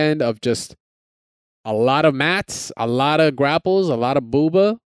weekend of just a lot of mats, a lot of grapples, a lot of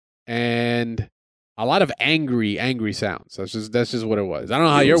booba, and a lot of angry sounds. That's just what it was. I don't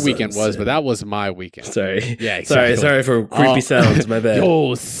know how your weekend was, but that was my weekend. Sorry. Yeah, exactly. Sorry for creepy sounds. My bad.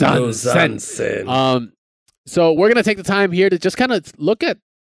 Yo, son. So we're gonna take the time here to just kind of look at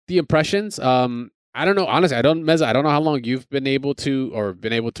the impressions. I don't know. Honestly, Mezza, I don't know how long you've been able to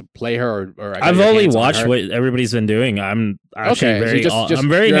play her. Or I've only watched what everybody's been doing. I'm actually I'm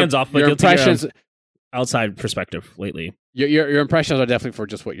very hands off. But your impressions, outside perspective lately. Your impressions are definitely for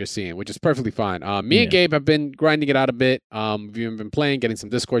just what you're seeing, which is perfectly fine. Me and Gabe have been grinding it out a bit. We've even been playing, getting some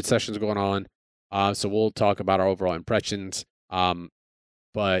Discord sessions going on. So we'll talk about our overall impressions.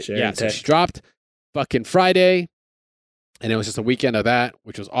 But so she dropped fucking Friday, and it was just a weekend of that,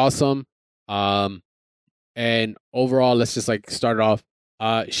 which was awesome. And overall, let's just start it off.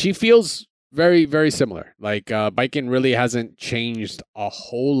 She feels very, very similar. Baiken really hasn't changed a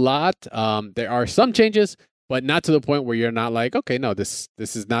whole lot. There are some changes, but not to the point where you're not like, okay, no, this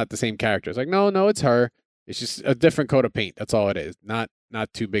is not the same character. It's like, no, it's her. It's just a different coat of paint. That's all it is. Not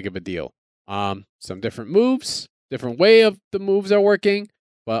too big of a deal. Some different moves, different way of the moves are working.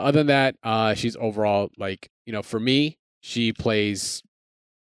 But other than that, she's overall for me, she plays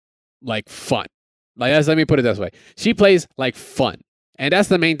like fun. Let me put it this way. She plays like fun. And that's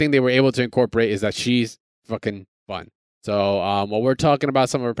the main thing they were able to incorporate is that she's fucking fun. So while we're talking about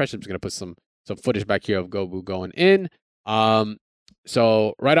some of her impressions, I'm just going to put some footage back here of Gobu going in.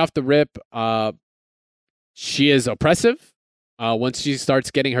 So right off the rip, she is oppressive. Once she starts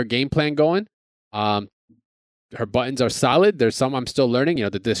getting her game plan going, her buttons are solid. There's some I'm still learning.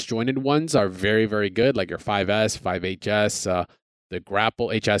 The disjointed ones are very, very good, like your 5S, 5HS, the grapple,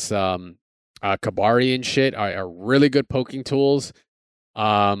 HS Kabari and shit are really good poking tools.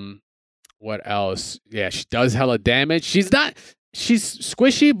 What else? Yeah, she does hella damage. She's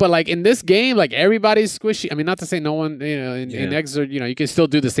squishy, but in this game, everybody's squishy. I mean, not to say no one, in X, you can still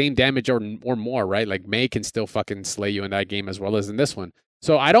do the same damage or more, right? Mei can still fucking slay you in that game as well as in this one.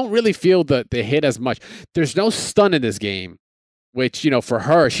 So I don't really feel the hit as much. There's no stun in this game, which, for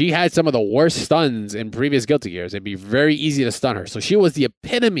her, she had some of the worst stuns in previous Guilty Gears. It'd be very easy to stun her. So she was the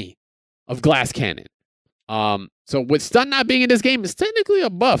epitome of glass cannon. So with stun not being in this game, it's technically a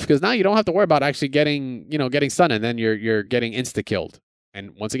buff because now you don't have to worry about actually getting stun, and then you're getting insta killed.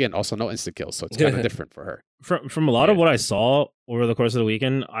 And once again, also no insta kills, so it's kind of different for her. From a lot of what I saw over the course of the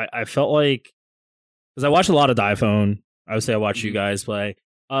weekend, I felt like, because I watched a lot of Diphone, I would say I watched you guys play.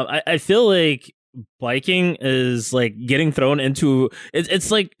 I feel like Baiken is getting thrown into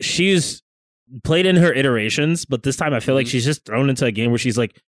it's like she's played in her iterations, but this time I feel like she's just thrown into a game where she's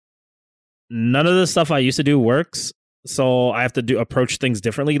like, none of the stuff I used to do works, so I have to approach things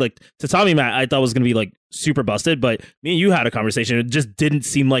differently. Tatami Mat, I thought was going to be super busted, but me and you had a conversation. It just didn't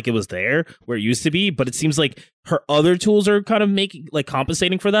seem like it was there where it used to be, but it seems like her other tools are kind of making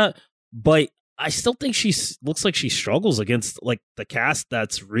compensating for that. But I still think she looks like she struggles against the cast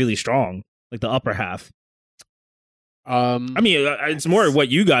that's really strong, the upper half. I mean, it's more what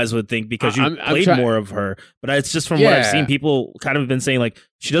you guys would think because you played more of her, but it's just from what I've seen, people kind of been saying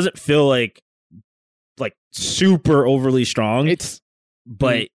she doesn't feel like super overly strong.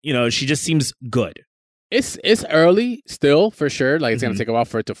 But she just seems good. It's early still for sure. It's gonna take a while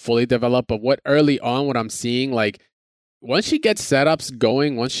for it to fully develop. But what I'm seeing, once she gets setups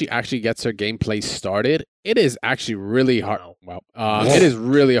going, once she actually gets her gameplay started, it is actually really hard. Wow. It is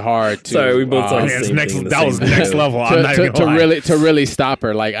really hard to. Sorry, we both saw that was next level. to really stop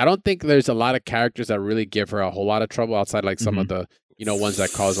her. I don't think there's a lot of characters that really give her a whole lot of trouble outside some of the ones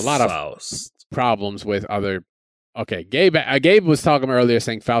that cause a lot of problems with other. Okay, Gabe was talking earlier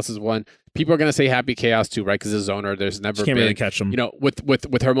saying Faust is one. People are gonna say Happy Chaos too, right? Because the zoner, there's never can't been really catch them.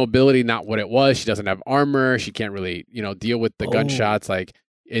 With her mobility, not what it was. She doesn't have armor. She can't really deal with the gunshots.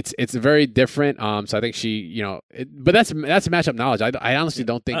 It's very different. So I think she but that's matchup knowledge. I honestly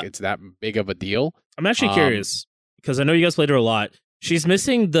don't think it's that big of a deal. I'm actually curious because I know you guys played her a lot. She's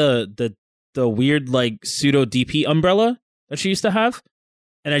missing the the weird like pseudo DP umbrella that she used to have.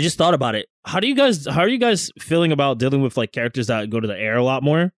 And I just thought about it. How are you guys feeling about dealing with like characters that go to the air a lot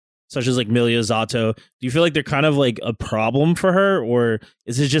more, such as like Milia, Zato? Do you feel like they're kind of like a problem for her, or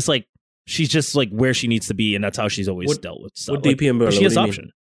is it just like she's just like where she needs to be, and that's how she's always dealt with stuff? What DP umbrella? She has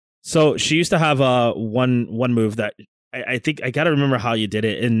option. So she used to have one move that I think I gotta remember how you did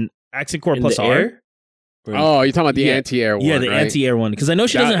it in Accent Core plus R. Oh, you're talking about the anti-air one, yeah, the right? anti-air one, because I know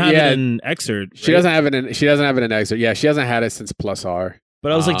she doesn't have it in Xrd. Right? She doesn't have it in Xrd. Yeah, she hasn't had it since plus R.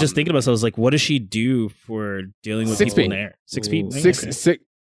 But I was like just thinking about myself, I was like, what does she do for dealing with people in the air? 6P?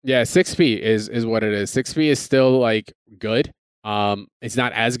 6P is what it is. 6P is still like good. It's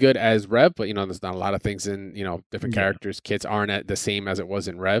not as good as Rev, but there's not a lot of things in different characters. Kits aren't the same as it was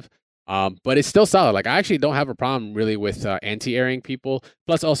in Rev. But it's still solid. Like I actually don't have a problem really with anti-airing people.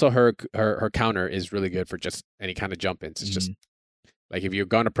 Plus also her counter is really good for just any kind of jump ins. It's just like if you're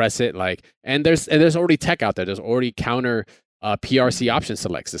gonna press it, like and there's already tech out there. There's already counter PRC option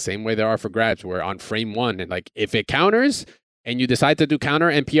selects the same way there are for grabs, where on frame 1 and like if it counters and you decide to do counter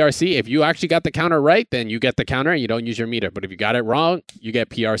and PRC, if you actually got the counter right, then you get the counter and you don't use your meter. But if you got it wrong, you get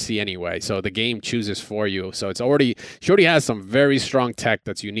PRC anyway. So the game chooses for you. So she already has some very strong tech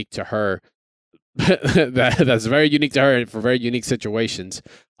that's unique to her. that's very unique to her for very unique situations.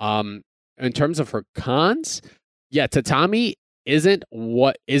 In terms of her cons, yeah, Tatami isn't a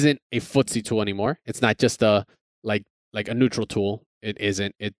footsie tool anymore. It's not just a like a neutral tool. It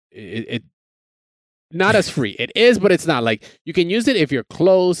isn't. It not as free. It is, but it's not. Like you can use it if you're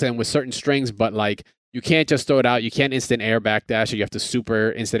close and with certain strings, but like you can't just throw it out. You can't instant air backdash. You have to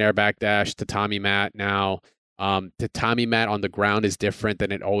super instant air backdash. Tatami mat now. Tatami mat on the ground is different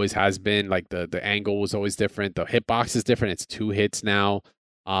than it always has been. Like the angle was always different. The hitbox is different. It's 2 hits now.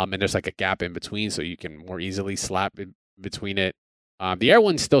 And there's like a gap in between, so you can more easily slap in between it. The air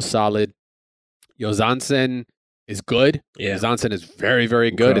one's still solid. Yozansen is good. Yeah. Yozansen is very,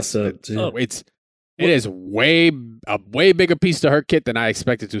 very good. It is a way bigger piece to her kit than I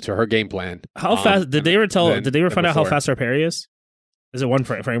expected to her game plan. How fast did they ever find out how fast her parry is? Is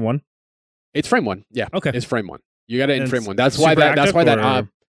it frame 1? It's frame 1. Yeah. Okay. It's frame 1. You got it in frame 1. That's why that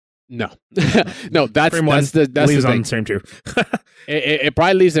no. No, that's frame 1 that's leaves the thing. on frame 2. it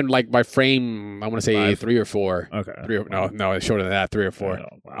probably leaves in like by frame, I want to say 5. 3 or 4. Okay. No, it's shorter than that, 3 or 4. Oh,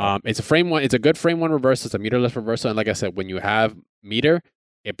 wow. It's a frame 1. It's a good frame 1 reversal. It's a meterless reversal, and like I said, when you have meter,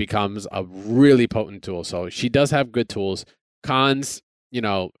 it becomes a really potent tool. So she does have good tools. Cons,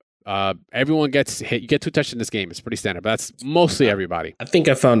 everyone gets hit. You get 2 touches in this game. It's pretty standard, but that's mostly everybody. I think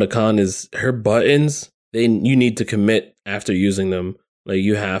I found a con is her buttons. You need to commit after using them. Like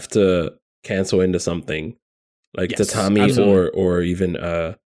you have to cancel into something like Tatami or even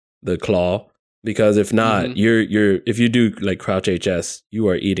the claw, because if not, you're if you do like crouch HS, you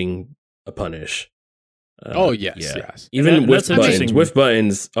are eating a punish. Yes. Even with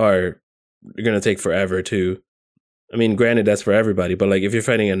buttons are going to take forever too. I mean, granted, that's for everybody, but like if you're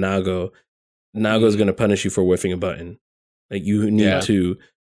fighting a Nago is going to punish you for whiffing a button. Like you need to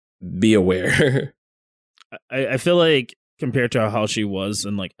be aware. I feel like compared to how she was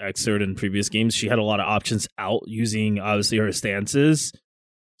in like Xrd in previous games, she had a lot of options out using obviously her stances.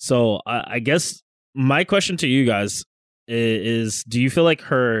 So I guess my question to you guys is, do you feel like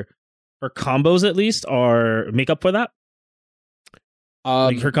her combos at least make up for that?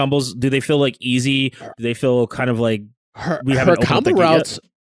 Like her combos, do they feel like easy? Do they feel kind of like her combo routes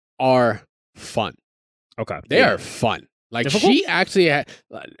are fun? Okay, they are fun. Like difficult? She actually had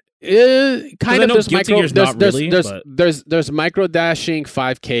kind of there's micro dashing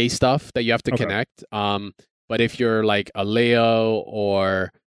 5K stuff that you have to connect. But if you're like a Leo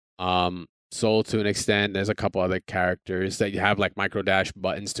or Soul to an extent, there's a couple other characters that you have like micro dash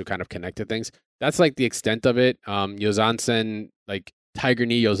buttons to kind of connect to things. That's like the extent of it. Yozansen, like Tiger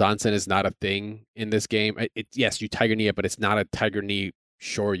Knee Yozansen is not a thing in this game. Yes, you Tiger Knee it, but it's not a Tiger Knee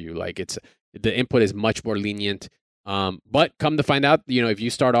Shoryu. Like the input is much more lenient. But come to find out, if you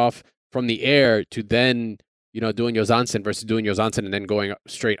start off from the air to then, doing Yozansen versus doing Yozansen and then going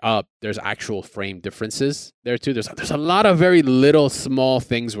straight up, there's actual frame differences there too. There's a lot of very little small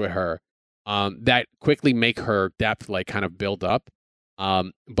things with her that quickly make her depth like kind of build up.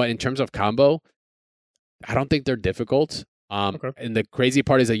 But in terms of combo, I don't think they're difficult. And the crazy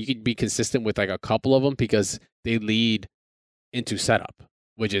part is that you can be consistent with like a couple of them because they lead into setup,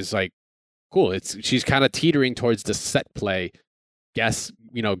 which is like cool. She's kind of teetering towards the set play. Guess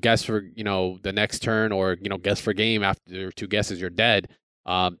for the next turn, or guess for game after 2 guesses you're dead.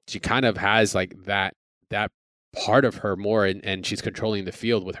 She kind of has like that part of her more, and she's controlling the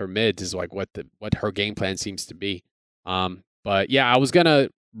field with her mids is like what her game plan seems to be. But yeah, I was gonna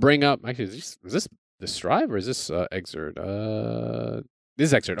bring up. Actually, is this the Strive or is this Exert? This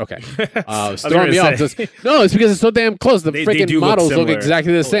is Exert. Okay. It's throwing me off. No, it's because it's so damn close. The freaking models look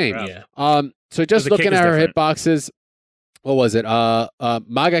exactly the same. Yeah. So just looking at her hitboxes, what was it?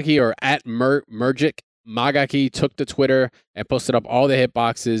 Magaki or at Mergic Magaki took to Twitter and posted up all the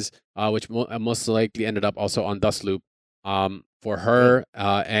hitboxes, which most likely ended up also on Dustloop for her.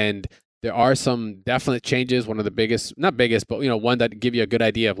 And there are some definite changes. One of the biggest, not biggest, but one that give you a good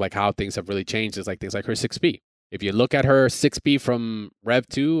idea of like how things have really changed is like things like her 6P. If you look at her 6P from Rev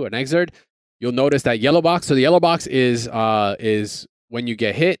 2 and Exert, you'll notice that yellow box. So the yellow box is when you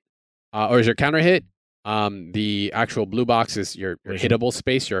get hit, or is your counter hit. The actual blue box is your hittable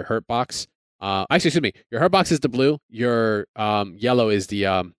space, your hurt box. Actually, excuse me. Your hurt box is the blue. Your yellow is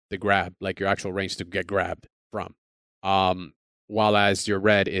the grab, like your actual range to get grabbed from. While as your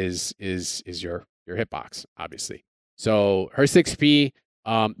red is your hitbox, obviously. So her 6P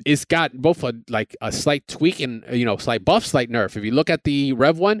it's got both a slight tweak and slight buff, slight nerf. If you look at the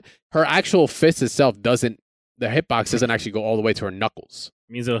Rev 1, her actual fist itself the hitbox doesn't actually go all the way to her knuckles.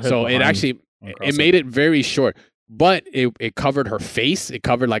 So it actually it made it very short. But it covered her face. It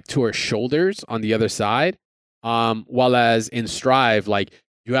covered like to her shoulders on the other side. While as in Strive, like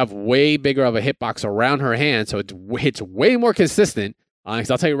you have way bigger of a hitbox around her hand, so it hits way more consistent.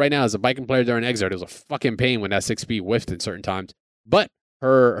 Because I'll tell you right now, as a Baiken player during Exert, it was a fucking pain when that 6P whiffed in certain times. But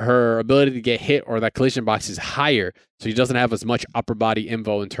her ability to get hit or that collision box is higher, so she doesn't have as much upper body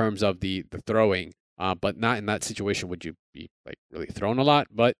info in terms of the throwing. But not in that situation would you be like really thrown a lot.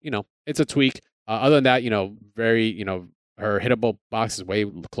 But it's a tweak. Other than that, very her hittable box is way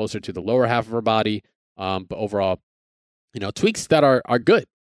closer to the lower half of her body. But overall, tweaks that are good.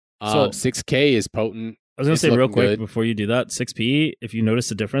 So 6K is potent. I was going to say real quick before you do that, 6P, if you notice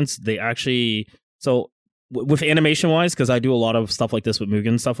the difference, they actually, with animation wise, because I do a lot of stuff like this with Mugen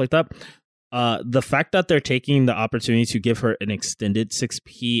and stuff like that, the fact that they're taking the opportunity to give her an extended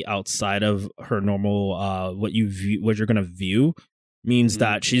 6P outside of her normal, what you're going to view, means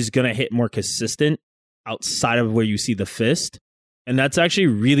that she's going to hit more consistent outside of where you see the fist. And that's actually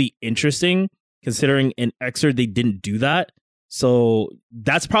really interesting, considering in Exer they didn't do that. So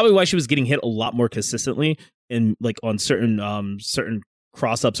that's probably why she was getting hit a lot more consistently in like on certain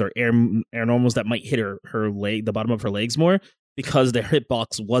cross-ups or air normals that might hit her leg, the bottom of her legs more, because the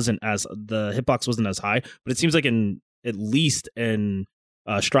hitbox wasn't as high. But it seems like at least in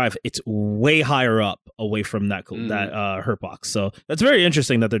Strive, it's way higher up away from that hurt box. So that's very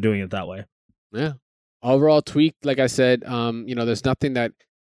interesting that they're doing it that way. Yeah. Overall tweak, like I said, there's nothing that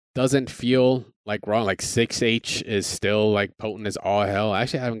doesn't feel like wrong. Like 6H is still like potent as all hell.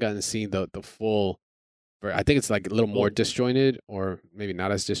 Actually, I haven't gotten to see the full. I think it's like a little more disjointed, or maybe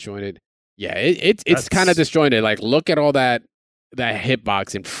not as disjointed. Yeah, it's kind of disjointed. Like look at all that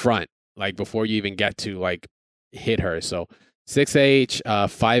hitbox in front, like before you even get to like hit her. So 6H,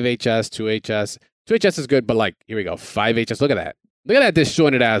 5HS, 2HS. 2HS is good, but like here we go, 5HS. Look at that. Look at that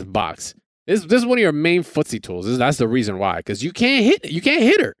disjointed ass box. This is one of your main footsie tools. That's the reason why, because you can't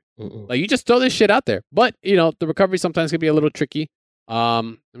hit her. Like you just throw this shit out there. But the recovery sometimes can be a little tricky. Let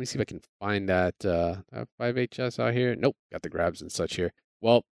me see if I can find that 5HS out here. Nope, got the grabs and such here.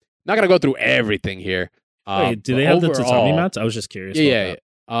 Well, not gonna go through everything here. Wait, do they have the tatami mats? I was just curious. Yeah.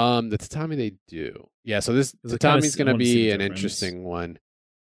 The tatami they do. Yeah, so this tatami's gonna be an interesting one.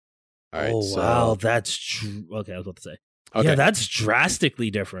 All right. Wow, that's okay. I was about to say. Okay. Yeah, that's drastically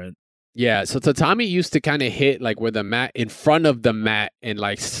different. Yeah, so tatami used to kind of hit like where the mat, in front of the mat, and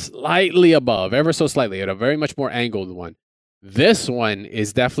like slightly above, ever so slightly, at a very much more angled one. This one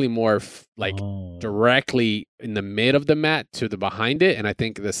is definitely more directly in the mid of the mat to the behind it, and I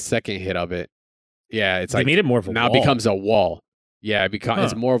think the second hit of it, yeah, it's like made it more of a now wall. Becomes a wall. Yeah,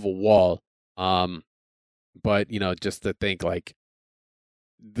 it's more of a wall. But just to think like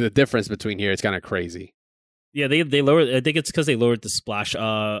the difference between here, it's kind of crazy. Yeah, they lowered. I think it's because they lowered the splash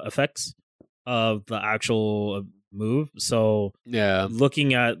effects of the actual move. So yeah,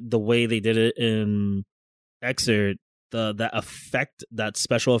 looking at the way they did it in Exert, that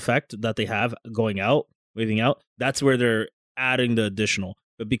special effect that they have going out, waving out, that's where they're adding the additional.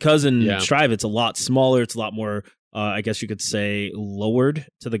 But because in Strive it's a lot smaller, it's a lot more, I guess you could say, lowered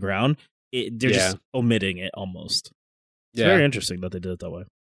to the ground. They're just omitting it almost. It's very interesting that they did it that way.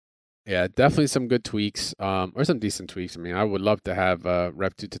 Yeah, definitely some good tweaks, or some decent tweaks. I mean, I would love to have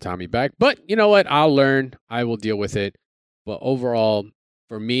Rev 2 Tatami back, but you know what? I'll learn. I will deal with it. But overall,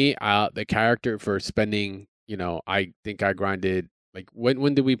 for me, the character for spending, I think I grinded, like,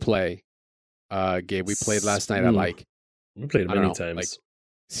 when did we play? Gabe, we played last night at like... We played many times. Like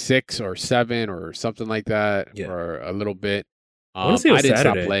 6 or 7 or something like that, or a little bit. I want to see it was I didn't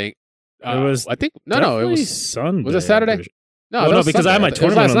Saturday. stop playing. It was I think no, it was Sunday. Was it Saturday? No, Well, that no, was because I had Sunday. my It was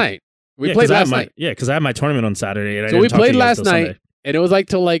tournament last on- night. We played last night. Yeah, because I had my tournament on Saturday. And I So we didn't talk to played you guys last till night, Sunday. and it was like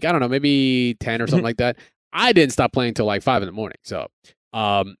till like I don't know, maybe 10 or something like that. I didn't stop playing till like 5 a.m. So,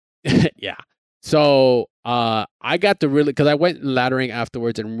 yeah. So I got to really because I went laddering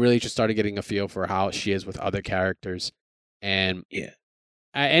afterwards and really just started getting a feel for how she is with other characters, and Yeah.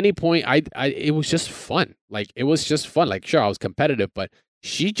 at any point, I it was just fun. Like it was just fun. Like sure, I was competitive, but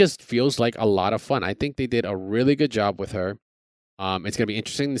she just feels like a lot of fun. I think they did a really good job with her. It's gonna be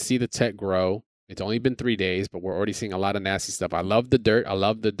interesting to see the tech grow. It's only been 3 days, but we're already seeing a lot of nasty stuff. I love the dirt. I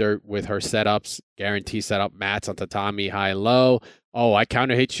love the dirt with her setups, guarantee setup, mats on tatami, high and low. Oh, I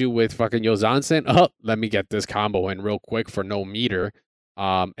counter hit you with fucking Yozansen. Oh, let me get this combo in real quick for no meter.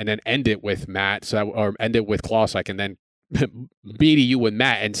 And then end it with mat, or end it with claw, so I can then beat you with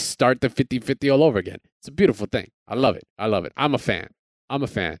mat and start the 50-50 all over again. It's a beautiful thing. I love it. I'm a fan.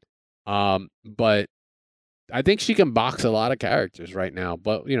 But I think she can box a lot of characters right now.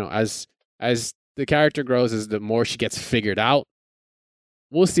 But you know, as the character grows, as the more she gets figured out,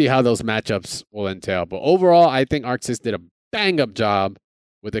 we'll see how those matchups will entail. But overall, I think ArcSys did a bang up job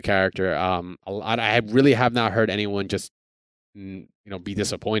with the character. I really have not heard anyone just be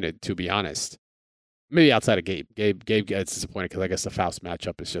disappointed, to be honest. Maybe outside of Gabe. Gabe gets disappointed because I guess the Faust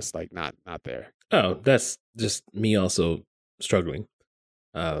matchup is just like not there. Oh, that's just me also struggling.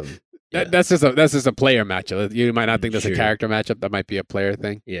 Yeah. That's just a player matchup. You might not think that's Sure. a character matchup. That might be a player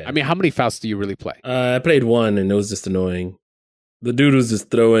thing. Yeah. I mean, how many Fausts do you really play? I played one and it was just annoying. The dude was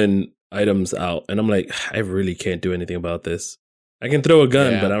just throwing items out, and I'm like, I really can't do anything about this. I can throw a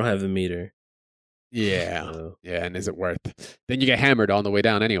gun, Yeah. but I don't have the meter. Yeah. So, Yeah, and is it worth? Then you get hammered on the way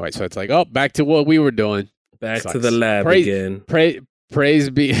down anyway. So it's like, oh, back to what we were doing. back Sucks. to the lab Praise- again. Praise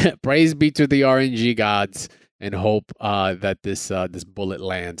be to the RNG gods, and hope that this bullet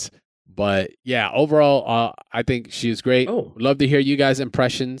lands. But yeah, overall, I think she's great. Oh, Love to hear you guys'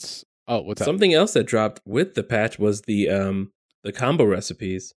 impressions. Oh, what's up? something else that dropped with the patch was the combo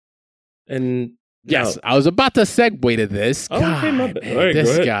recipes. And Yes, now- I was about to segue to this. Oh, God, okay, my bad. man, All right, this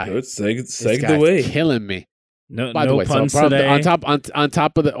go ahead. guy, Go ahead. this Seg the guy's way. killing me. No, By the no way, puns so today. on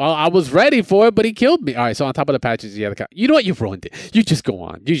top of the, well, I was ready for it, but he killed me. All right, so on top of the patches, yeah, you know what? You've ruined it. You just go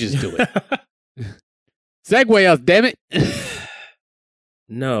on. You just do it. Segue us, damn it.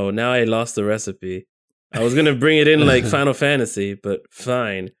 No, now I lost the recipe. I was gonna bring it in like Final Fantasy, but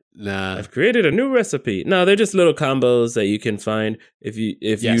fine. Nah. I've created a new recipe. No, they're just little combos that you can find. If you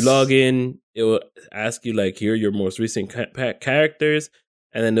Yes. log in, it will ask you like, here are your most recent characters,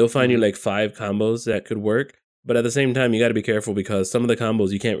 and then they'll find you like 5 combos that could work. But at the same time, you got to be careful because some of the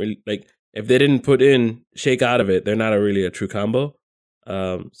combos you can't really like. If they didn't put in shake out of it, they're not really a true combo.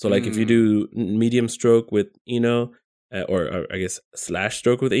 So like if you do medium stroke with Eno, or I guess slash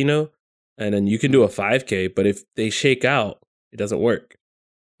stroke with Eno, and then you can do a 5K, but if they shake out, it doesn't work.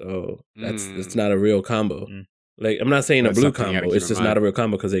 So that's not a real combo. Like I'm not saying That's a blue something you gotta combo. keep It's in just mind. not a real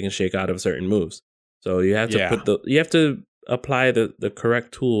combo because they can shake out of certain moves. So you have to Yeah. you have to apply the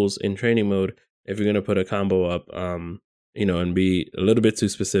correct tools in training mode if you're gonna put a combo up. And be a little bit too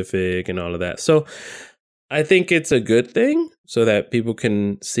specific and all of that. So I think it's a good thing so that people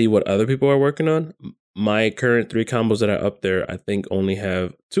can see what other people are working on. My current 3 combos that are up there, I think only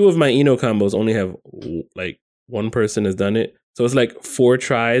have 2 of my Eno combos only have like 1 person has done it. So it's like 4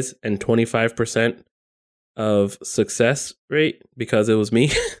 tries and 25% of success rate because it was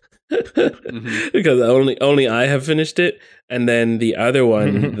me. Because only I have finished it. And then the other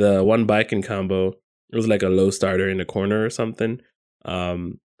one, the one Baiken combo, it was like a low starter in the corner or something.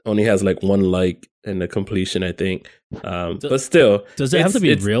 Only has like 1 like in the completion, I think. But still, Does it have to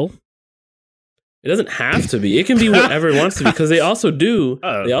be real? it doesn't have to be. It can be whatever it wants to be because they also do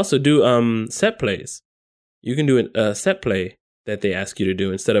set plays. You can do a set play that they ask you to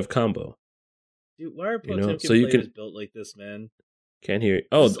do instead of combo. Dude, why are Potemkin so you players built like this, man? Can't hear you.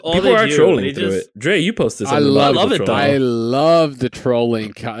 Oh, That's all people they are do. trolling They through just- it. Dre, you posted I something. love about it, people though. I trolling. love the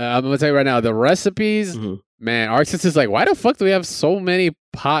trolling. I'm gonna tell you right now, the recipes, Mhm. man. ArcSys is like, why the fuck do we have so many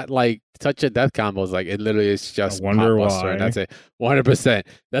touch of death combos? Like it literally is just I wonder pot buster, why. and that's it. 100%.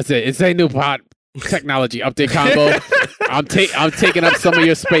 That's it. It's a new pot technology update combo. I'm taking up some of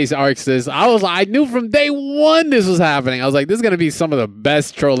your space, ArcSys. I knew from day one this was happening. I was like, this is gonna be some of the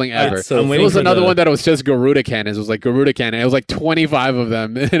best trolling ever. That's so I'm It waiting was for another the- one that was just Garuda cannons. It was like Garuda cannon. It was like 25 of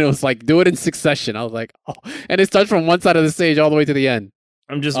them, and it was like do it in succession. I was like, oh, and it starts from one side of the stage all the way to the end.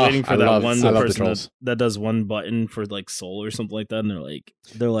 I'm just Oh, waiting for I that love one the person trolls. that does one button for like soul or something like that, and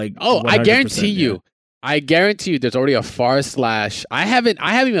they're like, Oh, I 100%, guarantee yeah. you. I guarantee you there's already a // I haven't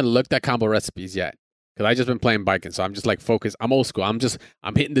even looked at combo recipes yet. because I just been playing Baiken, so I'm just like focused. I'm old school. I'm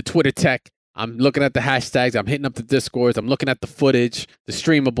hitting the Twitter tech. I'm looking at the hashtags. I'm hitting up the Discords. I'm looking at the footage, the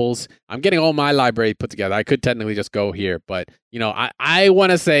streamables. I'm getting all my library put together. I could technically just go here, but I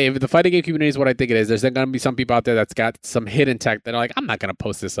want to say if the fighting game community is what I think it is, there's going to be some people out there that's got some hidden tech that are like, I'm not going to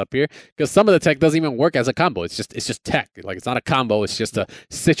post this up here because some of the tech doesn't even work as a combo. It's just tech. Like it's not a combo. It's just a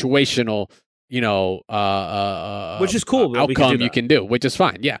situational, which is cool. Outcome you can do, which is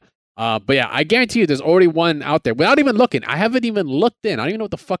fine. Yeah. But yeah, I guarantee you there's already one out there without even looking. I haven't even looked in. I don't even know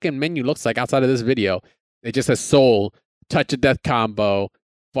what the fucking menu looks like outside of this video. It just says Soul, Touch of Death combo,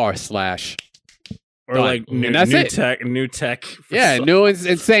 / or like new tech. Yeah, new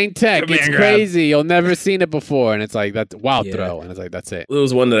insane tech. It's crazy. You'll never seen it before. And it's like, that's wild throw. And it's like, that's it. There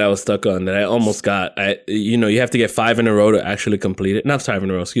was one that I was stuck on that I almost got. You have to get 5 in a row to actually complete it. Not 5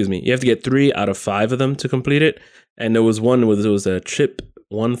 in a row, excuse me. You have to get 3 out of 5 of them to complete it. And there was one where there was a chip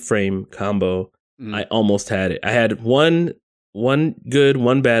 1 frame combo. I almost had it. I had one good,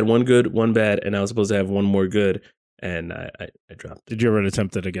 1 bad, 1 good, 1 bad, and I was supposed to have 1 more good, and I dropped it. Did you ever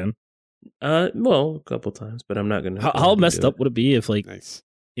attempt it again? Well, a couple times, but I'm not gonna. How messed up would it be if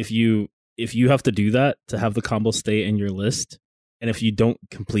if you have to do that to have the combo stay in your list, and if you don't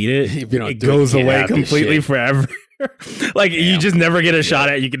complete it, it goes away completely forever. You just never get a shot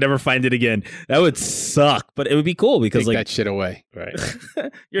at it. You can never find it again. That would suck, but it would be cool because take that shit away. Right.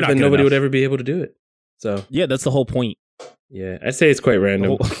 You're not. Nobody would ever be able to do it. So yeah, that's the whole point. Yeah, I'd say it's quite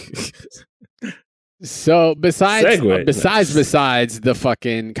random. So besides the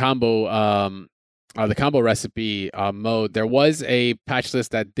fucking combo, the combo recipe mode, there was a patch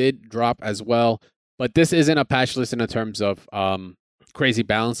list that did drop as well, but this isn't a patch list in terms of crazy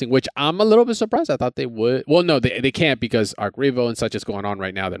balancing, which I'm a little bit surprised. I thought they would. Well, no, they can't because Arc Revo and such is going on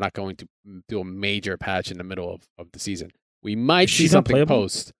right now. They're not going to do a major patch in the middle of the season. We might see something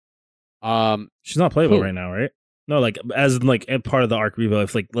post. She's not playable right now, right? No, as part of the Arc Revo.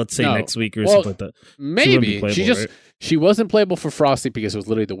 If let's say next week or something like that. Maybe she wasn't playable for Frosty because it was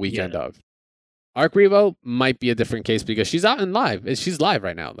literally the weekend of. Arc Revo might be a different case because she's out in live. She's live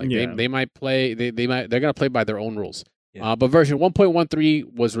right now. They might play. They're gonna play by their own rules. Yeah. But version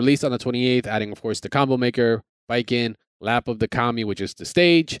 1.13 was released on the 28th, adding, of course, the Combo Maker, Baiken, Lap of the Kami, which is the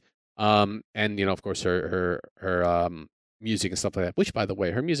stage, and of course, her music and stuff like that. Which, by the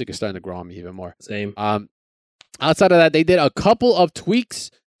way, her music is starting to grow on me even more. Same. Outside of that, they did a couple of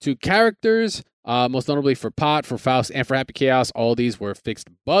tweaks to characters, most notably for Pot, for Faust, and for Happy Chaos. All these were fixed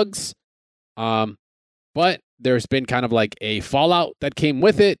bugs. But there's been kind of like a fallout that came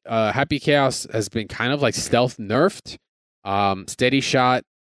with it. Happy Chaos has been kind of like stealth nerfed. Steady shot,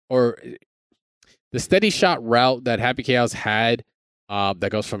 or the steady shot route that Happy Chaos had, that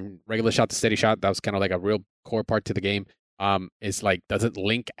goes from regular shot to steady shot. That was kind of like a real core part to the game. Is doesn't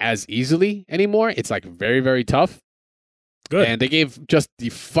link as easily anymore. It's very, very tough. Good. And they gave just the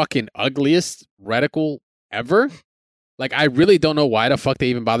fucking ugliest reticle ever. I really don't know why the fuck they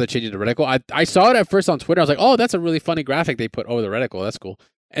even bothered changing the reticle. I saw it at first on Twitter. I was like, oh, that's a really funny graphic they put over the reticle. That's cool.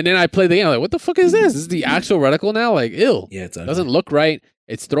 And then I played the game. I'm like, what the fuck is this? This is the actual reticle now? Ew. Yeah, it doesn't look right.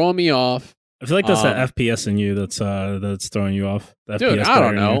 It's throwing me off. I feel like that's the FPS in you that's throwing you off. The dude, FPS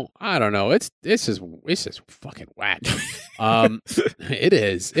I don't know. It's just fucking whack. It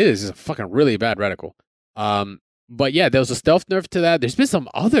is just a fucking really bad reticle. But yeah, there was a stealth nerf to that. There's been some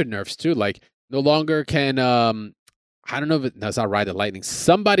other nerfs too. No longer can I don't know if it's not Ride the Lightning.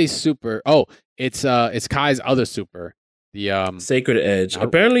 Somebody's super. Oh, it's Kai's other super. The Sacred Edge.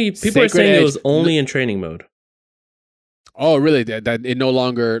 Apparently, people are saying it was only in training mode. Oh, really? That it no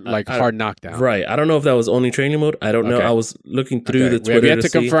longer hard knockdown. Right. I don't know if that was only training mode. I don't know. I was looking through the Twitter. We have to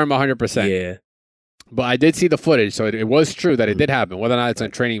confirm 100%. Yeah. But I did see the footage, so it was true that it did happen. Whether or not it's in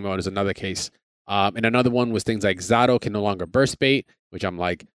training mode is another case. And another one was things like Zato can no longer burst bait, which I'm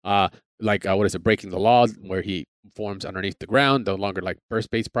what is it, Breaking the Law, where he forms underneath the ground, no longer burst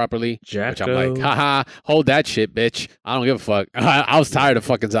baits properly. Jacko. Which I'm like, haha, hold that shit, bitch. I don't give a fuck. I was tired of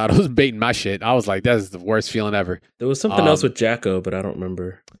fucking Zato. I was baiting my shit. I was like, that is the worst feeling ever. There was something else with Jacko, but I don't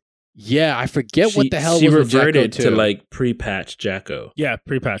remember. Yeah, I forget what the hell she was reverted Jacko to pre-patch Jacko. Yeah,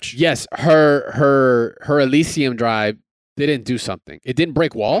 pre-patch. Yes, her Elysium drive didn't do something. It didn't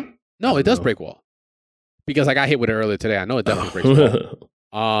break wall. No, it does break wall. Because I got hit with it earlier today. I know it definitely breaks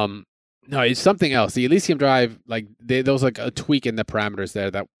wall. No, it's something else. The Elysium drive, there was a tweak in the parameters there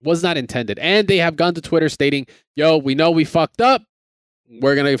that was not intended. And they have gone to Twitter stating, yo, we know we fucked up.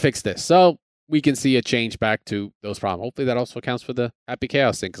 We're going to fix this. So we can see a change back to those problems. Hopefully that also counts for the Happy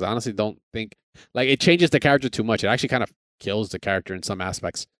Chaos thing, because I honestly don't think, it changes the character too much. It actually kind of kills the character in some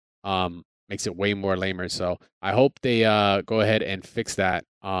aspects. Makes it way more lamer. So I hope they go ahead and fix that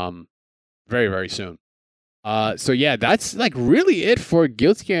very, very soon. So yeah, that's like really it for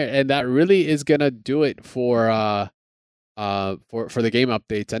Guilty Gear, and that really is gonna do it for the game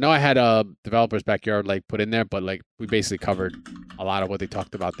updates. I know I had developers backyard like put in there, but like we basically covered a lot of what they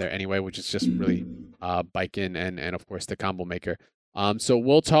talked about there anyway, which is just really Baiken and of course the combo maker. So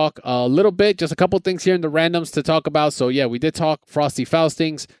we'll talk a little bit, just a couple things here in the randoms to talk about. So yeah, we did talk Frosty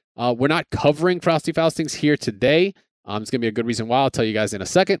Faustings. We're not covering Frosty Faustings here today. It's gonna be a good reason why. I'll tell you guys in a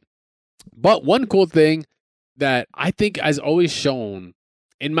second. But one cool thing that I think has always shown,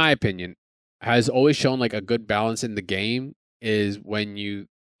 in my opinion, has always shown like a good balance in the game is when you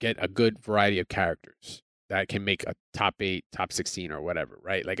get a good variety of characters that can make a top 8, top 16 or whatever,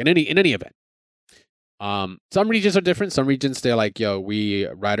 right? Like in any event. Some regions are different. Some regions they're like, yo, we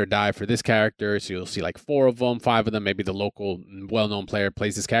ride or die for this character. So you'll see like 4 of them, 5 of them. Maybe the local well-known player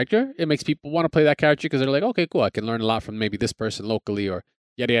plays this character. It makes people want to play that character because they're like, okay, cool. I can learn a lot from maybe this person locally or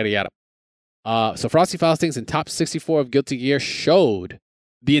yada, yada, yada. So Frosty Faustings in top 64 of Guilty Gear showed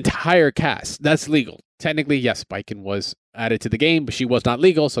the entire cast. That's legal. Technically, yes, Baiken was added to the game, but she was not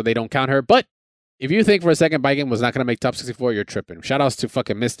legal, so they don't count her. But if you think for a second Baiken was not going to make top 64, you're tripping. Shout outs to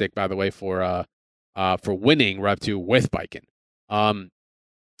fucking Mystic, by the way, for winning Rev 2 with Baiken.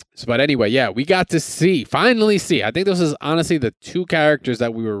 But anyway, yeah, we got to finally see. I think this is honestly the 2 characters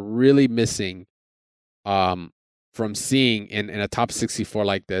that we were really missing from seeing in a top 64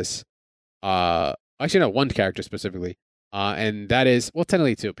 like this. Actually, no, 1 character specifically. And that is, well,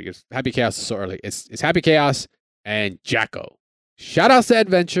 technically 2 because Happy Chaos is so early. It's Happy Chaos and Jacko. Shout outs to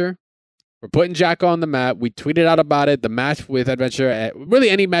Adventure. We're putting Jacko on the map. We tweeted out about it. The match with Adventure,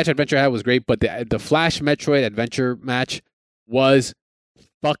 really any match Adventure had was great, but the Flash Metroid Adventure match was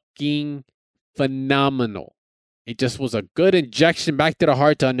fucking phenomenal. It just was a good injection back to the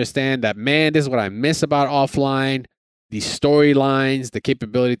heart to understand that, man, this is what I miss about offline. These storylines, the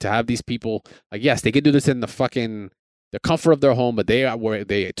capability to have these people, like, yes, they could do this in the comfort of their home, but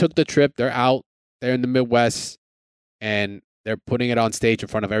they took the trip. They're out. They're in the Midwest, and they're putting it on stage in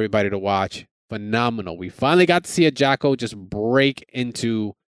front of everybody to watch. Phenomenal. We finally got to see a Jacko just break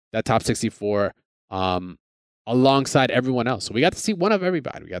into that top 64 alongside everyone else. So we got to see one of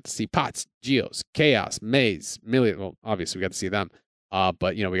everybody. We got to see Potts, Geos, Chaos, Maze, Million. Well, obviously we got to see them.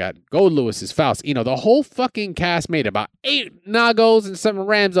 But, we got Gold Lewis's Faust. The whole fucking cast made about 8 Nagos and 7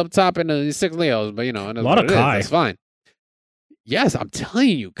 Rams up top and 6 Leos. But, and a lot of Kai. That's fine. Yes, I'm telling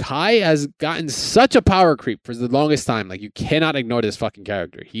you, Kai has gotten such a power creep for the longest time. Like, you cannot ignore this fucking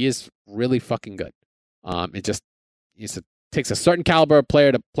character. He is really fucking good. It takes a certain caliber of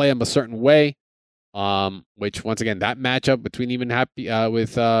player to play him a certain way. Which once again, that matchup between even Happy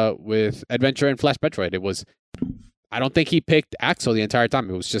with Adventure and Flash Metroid, it was. I don't think he picked Axel the entire time.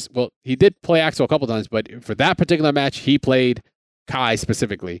 It was just, well, he did play Axel a couple times, but for that particular match, he played Kai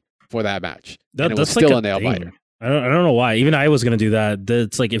specifically for that match. And it was still a nail biter. I don't know why. Even I was gonna do that.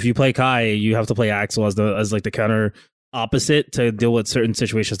 It's like if you play Kai, you have to play Axel as like the counter opposite to deal with certain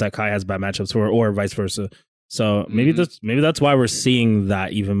situations that Kai has bad matchups for, or vice versa. So maybe that's why we're seeing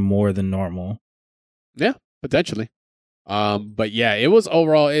that even more than normal. Yeah, potentially. But yeah, it was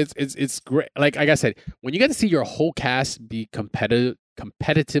overall. It's great. Like I said, when you get to see your whole cast be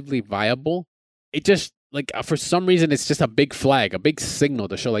competitively viable, it just like for some reason it's just a big flag, a big signal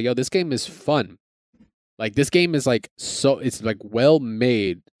to show like, yo, this game is fun. Like this game is like it's like well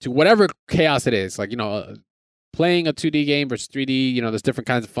made to whatever chaos it is. Like playing a 2D game versus 3D. There's different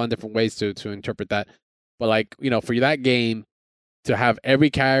kinds of fun, different ways to interpret that. But like for that game to have every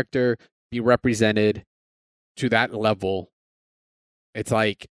character be represented to that level, it's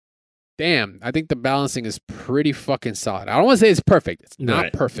like, damn, I think the balancing is pretty fucking solid. I don't want to say it's perfect. It's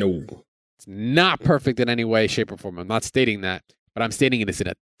not perfect. No. It's not perfect in any way, shape, or form. I'm not stating that, but I'm stating it is in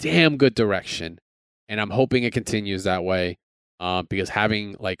a damn good direction. And I'm hoping it continues that way because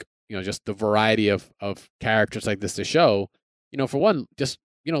having like, just the variety of characters like this to show, for one, just,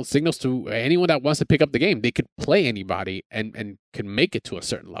 signals to anyone that wants to pick up the game. They could play anybody and can make it to a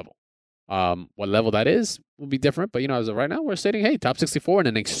certain level. What level that is will be different. But, as of right now, we're stating, hey, top 64 in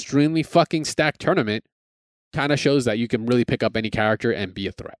an extremely fucking stacked tournament kind of shows that you can really pick up any character and be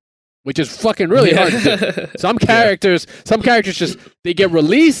a threat, which is fucking really hard to do. Some characters just, they get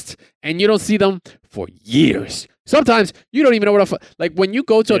released and you don't see them for years. Sometimes you don't even know what like when you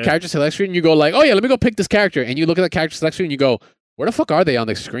go to a character select screen, you go like, oh yeah, let me go pick this character. And you look at the character select screen and you go, where the fuck are they on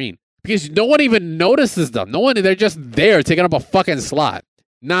the screen? Because no one even notices them. They're just there taking up a fucking slot.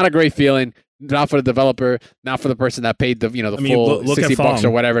 Not a great feeling. Not for the developer, not for the person that paid the full $60 or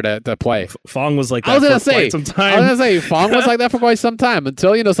whatever to play. Fong was like that for quite some time. I was gonna say Fong was like that for quite some time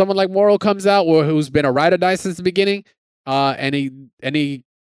until someone like Moro comes out who's been a ride or die since the beginning, and he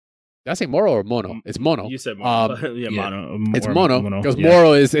Did I say Moro or Mono? It's Mono. You said Mono. Mono. It's Mono because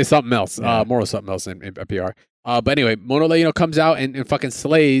Moro is something else. Moro's something else in PR. But anyway, Mono comes out and fucking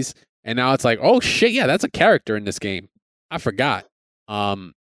slays, and now it's like, oh shit, yeah, that's a character in this game. I forgot.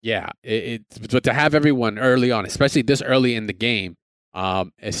 But to have everyone early on, especially this early in the game,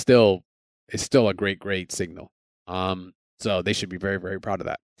 is still a great signal. So they should be very, very proud of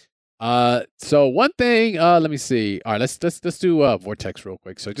that. So one thing, let me see. All right, let's do Vortex real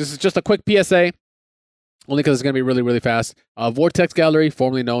quick. So this is just a quick PSA, only because it's gonna be really, really fast. Vortex Gallery,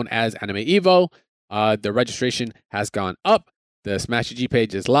 formerly known as Anime Evo, the registration has gone up. The Smash GG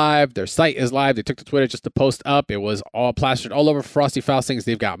page is live. Their site is live. They took to Twitter just to post up. It was all plastered all over Frosty Faustings.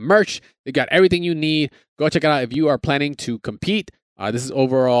 They've got merch. They've got everything you need. Go check it out if you are planning to compete. This is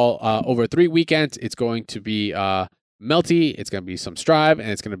overall over 3 weekends. It's going to be Melty, it's going to be some Strive, and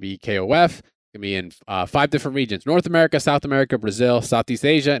it's going to be KOF. It's going to be in 5 different regions: North America, South America, Brazil, Southeast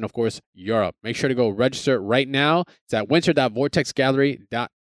Asia, and of course, Europe. Make sure to go register right now. It's at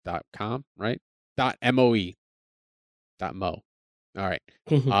winter.vortexgallery.com, right? .moe. .mo. All right.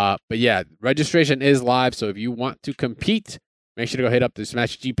 But yeah, registration is live, so if you want to compete, make sure to go hit up the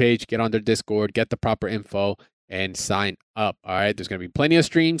Smash G page, get on their Discord, get the proper info, and sign up. All right. There's going to be plenty of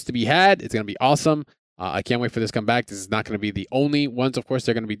streams to be had. It's going to be awesome. I can't wait for this to come back. This is not going to be the only ones, of course,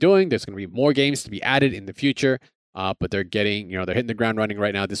 they're going to be doing. There's going to be more games to be added in the future, but they're getting, they're hitting the ground running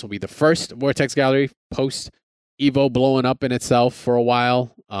right now. This will be the first Vortex Gallery post Evo blowing up in itself for a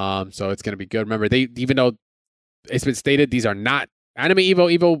while. So it's going to be good. Remember, even though it's been stated these are not Anime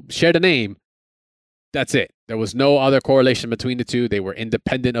Evo shared a name. That's it. There was no other correlation between the two. They were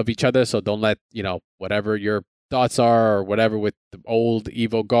independent of each other. So don't let, whatever your thoughts are or whatever with the old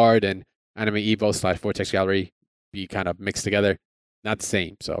Evo guard and Anime Evo / Vortex Gallery be kind of mixed together. Not the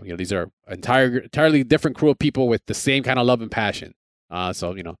same. So, these are entirely different crew of people with the same kind of love and passion.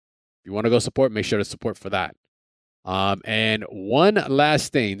 So, if you want to go support, make sure to support for that. And one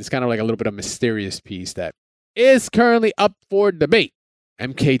last thing, this is kind of like a little bit of mysterious piece that is currently up for debate.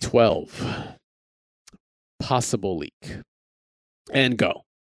 MK12. Possible leak. And go.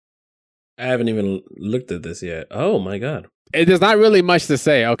 I haven't even looked at this yet. Oh my God. There's not really much to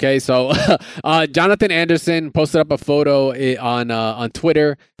say, okay? So Jonathan Anderson posted up a photo on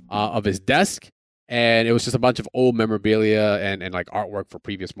Twitter of his desk, and it was just a bunch of old memorabilia and like artwork for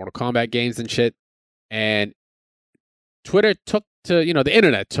previous Mortal Kombat games and shit. And Twitter took to, the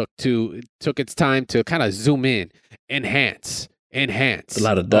internet took its time to kind of zoom in, enhance. It's a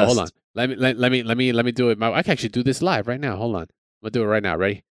lot of dust. Hold on. Let me do it. I can actually do this live right now. Hold on. I'm gonna do it right now.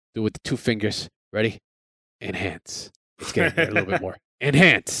 Ready? Do it with the 2 fingers. Ready? Enhance. Let's get in there a little bit more.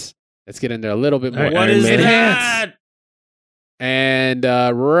 Enhance. Let's get in there a little bit more. What is that? And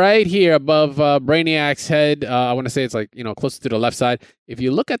right here above Brainiac's head, I want to say it's like, close to the left side. If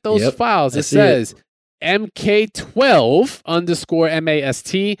you look at those files, it says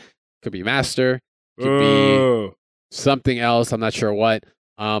MK12_MAST. Could be master. Could be something else. I'm not sure what.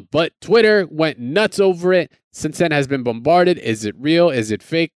 But Twitter went nuts over it. Since then has been bombarded. Is it real? Is it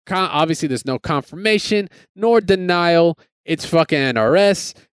fake? Obviously, there's no confirmation nor denial. It's fucking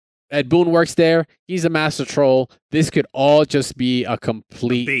NRS. Ed Boon works there. He's a master troll. This could all just be a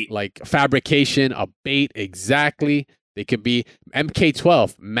complete fabrication, a bait. Exactly. They could be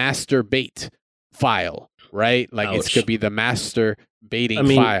MK12 master bait file, right? Like it could be the master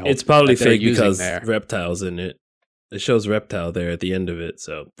baiting file. It's probably fake because Reptile's in it. It shows Reptile there at the end of it,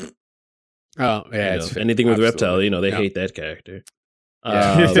 so. Oh yeah, it's anything with Reptile, they hate that character.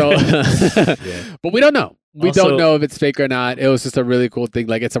 But we don't know. We don't know if it's fake or not. It was just a really cool thing.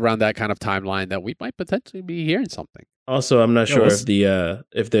 Like it's around that kind of timeline that we might potentially be hearing something. Also, I'm not sure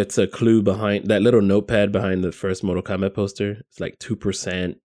if that's a clue behind that little notepad behind the first Mortal Kombat poster. It's like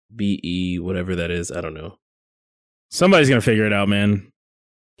 2% BE, whatever that is. I don't know. Somebody's gonna figure it out, man.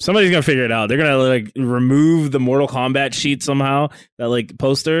 Somebody's gonna figure it out. They're gonna remove the Mortal Kombat sheet somehow, that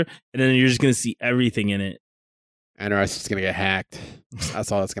poster, and then you're just gonna see everything in it. NRS is gonna get hacked.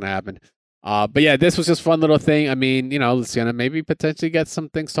 That's all that's gonna happen. But yeah, this was just fun little thing. I mean, it's gonna maybe potentially get some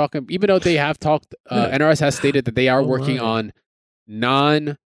things talking. Even though they have talked, NRS has stated that they are working on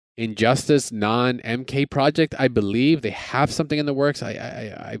non-Injustice, non-MK project. I believe they have something in the works.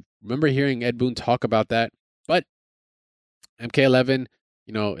 I remember hearing Ed Boon talk about that. But MK11.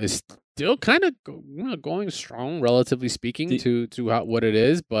 Is still kind of going strong, relatively speaking, to what it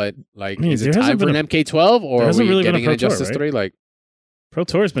is. But is it time for an MK12 or are we really getting an Injustice 3? Pro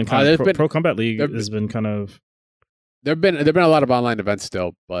Tour has been kind of Pro Combat League has been kind of. There've been a lot of online events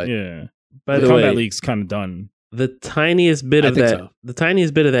still, but yeah. By the Combat League's kind of done. The tiniest bit of that, the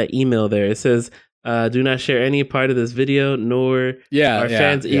tiniest bit of that email there, it says Do not share any part of this video, nor our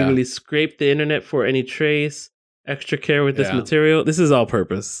fans eagerly scrape the internet for any trace. Extra care with this material. This is all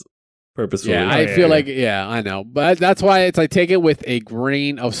purposeful. Yeah, I feel like, I know. But that's why it's like, take it with a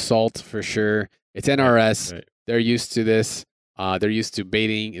grain of salt for sure. It's NRS. Right. They're used to this. They're used to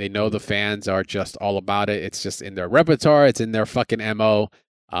baiting. They know the fans are just all about it. It's just in their repertoire. It's in their fucking MO.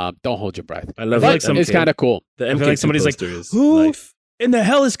 Don't hold your breath. I love it. It's kind of cool. The MK like somebody's like, who life. In the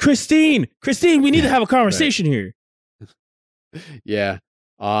hell is Christine? Christine, we need to have a conversation here. Yeah.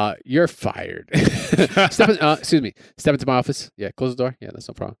 You're fired. Excuse me. Step into my office. Yeah, close the door. Yeah, that's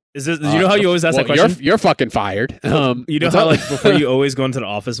no problem. Is this? You know how you always ask that question? You're fucking fired. You know how like before you always go into the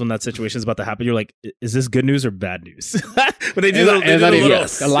office when that situation is about to happen, you're like, is this good news or bad news? When they do you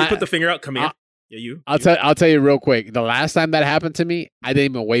put the finger out, come here. Yeah, you. I'll tell you real quick. The last time that happened to me, I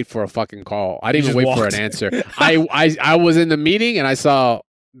didn't even wait for a fucking call. I didn't even wait for an answer. I was in the meeting and I saw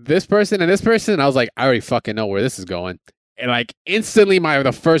this person and this person. And I was like, I already fucking know where this is going. And like instantly,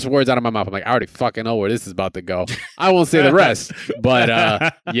 the first words out of my mouth, I'm like, I already fucking know where this is about to go. I won't say the rest,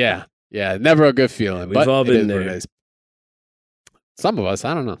 but yeah, never a good feeling. We've all been there. Some of us,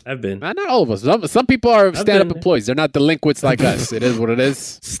 I don't know. I've been. Not all of us. Some people are stand-up employees. They're not delinquents like us. It is what it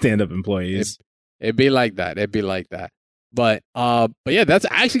is. Stand-up employees. It'd be like that. But yeah, that's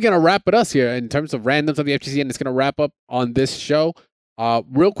actually gonna wrap it us here in terms of randoms of the FGC, and it's gonna wrap up on this show.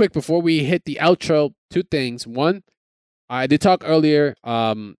 Real quick before we hit the outro, two things. One, I did talk earlier.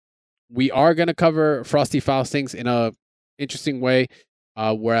 We are going to cover Frosty Faustings in a interesting way,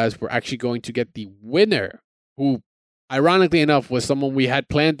 whereas we're actually going to get the winner, who, ironically enough, was someone we had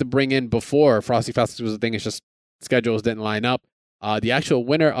planned to bring in before Frosty Faustings was a thing. It's just schedules didn't line up. The actual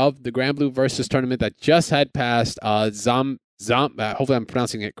winner of the Grand Blue Versus tournament that just had passed, hopefully I'm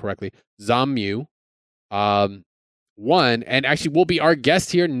pronouncing it correctly, Zamu, won, and actually will be our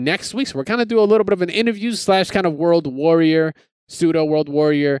guest here next week. So we're kind of doing a little bit of an interview / kind of World Warrior, pseudo World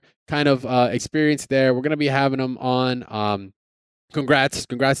Warrior kind of experience there. We're gonna be having him on. Congrats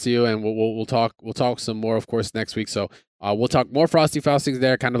to you, and we'll talk some more, of course, next week. So we'll talk more Frosty Faustings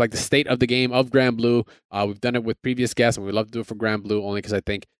there, kind of like the state of the game of Grand Blue. We've done it with previous guests, and we love to do it for Grand Blue only because I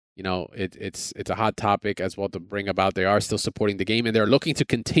think it's a hot topic as well to bring about. They are still supporting the game, and they're looking to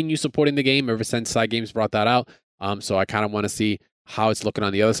continue supporting the game ever since Side Games brought that out. So I kind of want to see how it's looking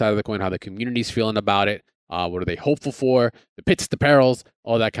on the other side of the coin, how the community's feeling about it. What are they hopeful for? The pits, the perils,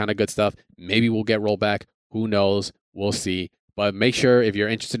 all that kind of good stuff. Maybe we'll get rollback. Who knows? We'll see. But make sure, if you're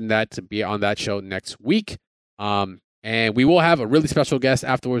interested in that, to be on that show next week. And we will have a really special guest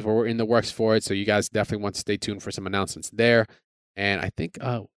afterwards where we're in the works for it. So you guys definitely want to stay tuned for some announcements there. And I think,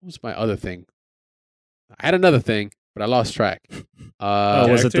 what was my other thing? I had another thing, but I lost track.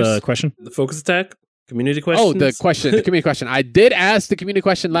 Was it the question? The focus attack? Community question? Oh, the community question. I did ask the community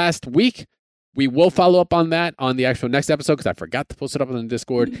question last week. We will follow up on that on the actual next episode because I forgot to post it up on the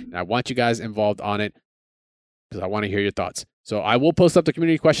Discord, and I want you guys involved on it because I want to hear your thoughts. So I will post up the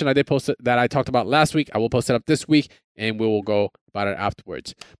community question I did post it that I talked about last week. I will post it up this week, and we will go about it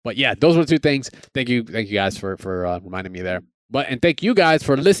afterwards. But yeah, those were the two things. Thank you guys for reminding me there. And thank you guys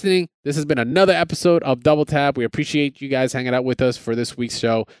for listening. This has been another episode of Double Tap. We appreciate you guys hanging out with us for this week's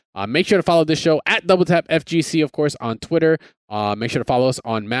show. Make sure to follow this show at Double Tap FGC, of course, on Twitter. Make sure to follow us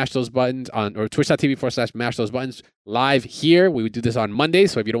on Mash Those Buttons or twitch.tv/Mash Those Buttons live here. We would do this on Monday,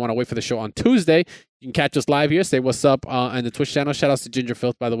 so if you don't want to wait for the show on Tuesday, you can catch us live here. Say what's up on the Twitch channel. Shout outs to Ginger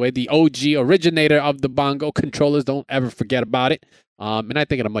Filth, by the way, the OG originator of the bongo controllers. Don't ever forget about it. And I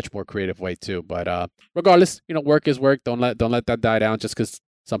think in a much more creative way too. But regardless, work is work. Don't let that die down. Just because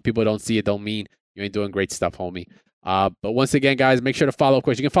some people don't see it, don't mean you ain't doing great stuff, homie. But once again, guys, make sure to follow. Of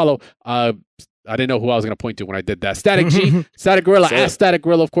course, you can follow. I didn't know who I was going to point to when I did that. Static G, StaticGorilla, at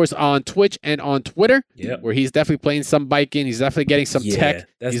StaticGorilla, of course, on Twitch and on Twitter, where he's definitely playing some Baiken. He's definitely getting some tech.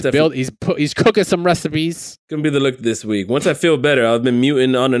 He's cooking some recipes. Gonna be the look this week. Once I feel better, I've been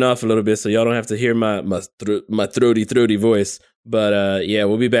muting on and off a little bit, so y'all don't have to hear my throaty voice. But yeah,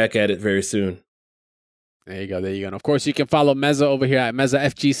 we'll be back at it very soon. There you go. And of course, you can follow Mezza over here at Mezza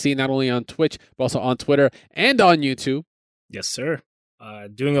FGC, not only on Twitch, but also on Twitter and on YouTube. Yes, sir.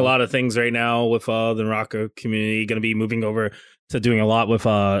 Doing a lot of things right now with the Naraka community. Going to be moving over to doing a lot with,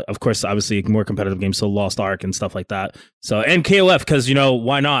 of course, obviously more competitive games, so Lost Ark and stuff like that. So, and KOF, because,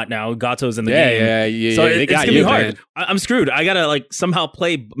 why not now? Gato's in the game. Yeah. So it's going to be hard. I'm screwed. I got to somehow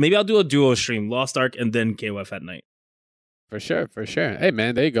play. Maybe I'll do a duo stream, Lost Ark and then KOF at night. For sure. Hey,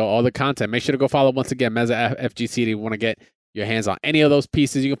 man, there you go. All the content. Make sure to go follow, once again, Mezza FGC if you want to get your hands on any of those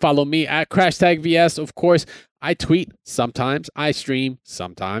pieces. You can follow me at Crashtag VS, of course. I tweet sometimes, I stream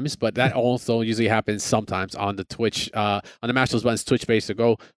sometimes, but that also usually happens sometimes on the Twitch, on the Mash Those Buttons Twitch page. So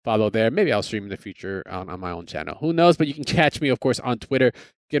go follow there. Maybe I'll stream in the future on my own channel. Who knows? But you can catch me, of course, on Twitter.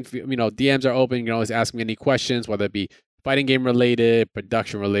 DMs are open. You can always ask me any questions, whether it be fighting game related,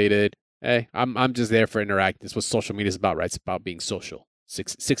 production related. Hey, I'm just there for interacting. That's what social media is about, right? It's about being social.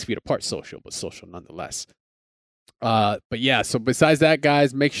 Six feet apart social, but social nonetheless. But yeah, so besides that,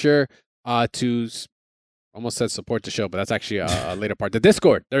 guys, make sure to almost said support the show, but that's actually a later part. The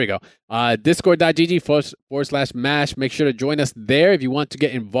Discord, there we go. Discord.gg/mash. Make sure to join us there if you want to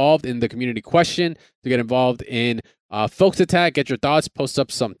get involved in the community question, to get involved in Folks Attack, get your thoughts, post up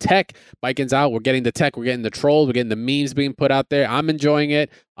some tech. Baiken's out. We're getting the tech. We're getting the trolls. We're getting the memes being put out there. I'm enjoying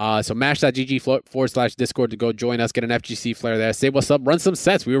it. So mash.gg/Discord to go join us. Get an FGC flare there. Say what's up. Run some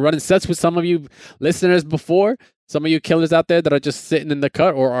sets. We were running sets with some of you listeners before. Some of you killers out there that are just sitting in the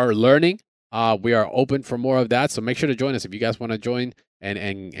cut or are learning. We are open for more of that. So make sure to join us. If you guys want to join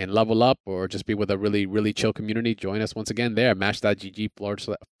and level up or just be with a really, really chill community, join us once again there.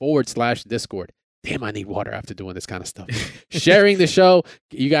 mash.gg/Discord. Damn, I need water after doing this kind of stuff. Sharing the show.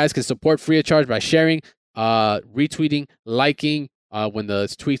 You guys can support free of charge by sharing, retweeting, liking. When the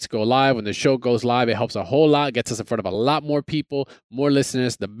tweets go live, when the show goes live, it helps a whole lot. It gets us in front of a lot more people, more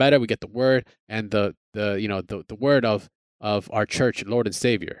listeners. The better we get the word and the word of our church, Lord and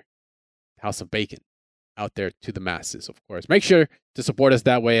Savior, House of Baiken, out there to the masses, of course. Make sure to support us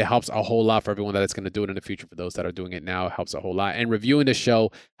that way. It helps a whole lot for everyone that's going to do it in the future. For those that are doing it now, it helps a whole lot. And reviewing the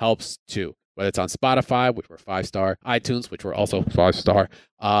show helps too. Whether it's on Spotify, which we're 5-star, iTunes, which we're also 5-star,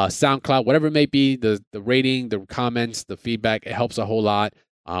 SoundCloud, whatever it may be, the rating, the comments, the feedback, it helps a whole lot.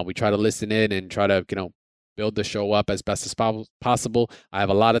 We try to listen in and try to, build the show up as best as possible. I have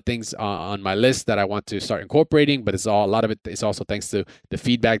a lot of things on my list that I want to start incorporating, but a lot of it is also thanks to the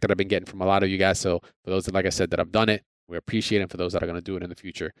feedback that I've been getting from a lot of you guys. So for those that, like I said, that have done it, we appreciate it. And for those that are going to do it in the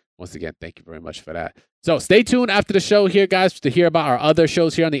future, once again, thank you very much for that. So stay tuned after the show here, guys, to hear about our other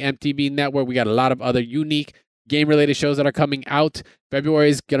shows here on the MTB network. We got a lot of other unique game-related shows that are coming out. February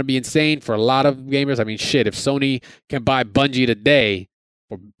is going to be insane for a lot of gamers. I mean, shit, if Sony can buy Bungie today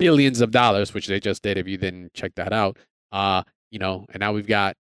for billions of dollars, which they just did if you didn't check that out, and now we've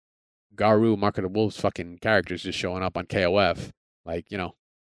got Garu, Mark of the Wolves fucking characters just showing up on KOF. Like, it's going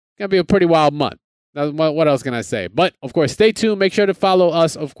to be a pretty wild month. What else can I say? But, of course, stay tuned. Make sure to follow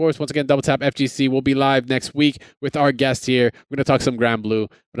us. Of course, once again, Double Tap FGC. We'll be live next week with our guest here. We're going to talk some Grand Blue.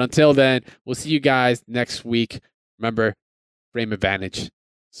 But until then, we'll see you guys next week. Remember, frame advantage.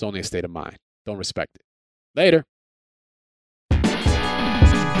 It's only a state of mind. Don't respect it. Later.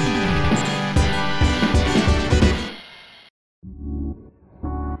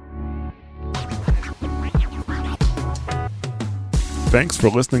 Thanks for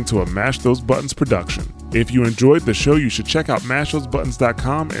listening to a Mash Those Buttons production. If you enjoyed the show, you should check out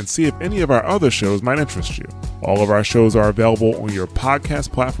mashthosebuttons.com and see if any of our other shows might interest you. All of our shows are available on your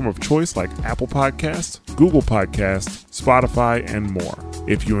podcast platform of choice like Apple Podcasts, Google Podcasts, Spotify, and more.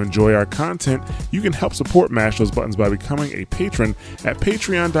 If you enjoy our content, you can help support Mash Those Buttons by becoming a patron at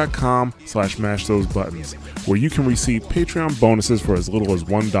patreon.com/mashthosebuttons, where you can receive Patreon bonuses for as little as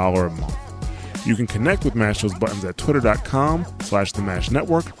 $1 a month. You can connect with Mash Those Buttons at twitter.com/The Mash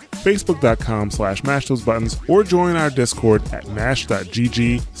Network, facebook.com/mashthosebuttons, or join our Discord at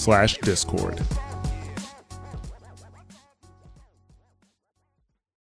mash.gg/discord.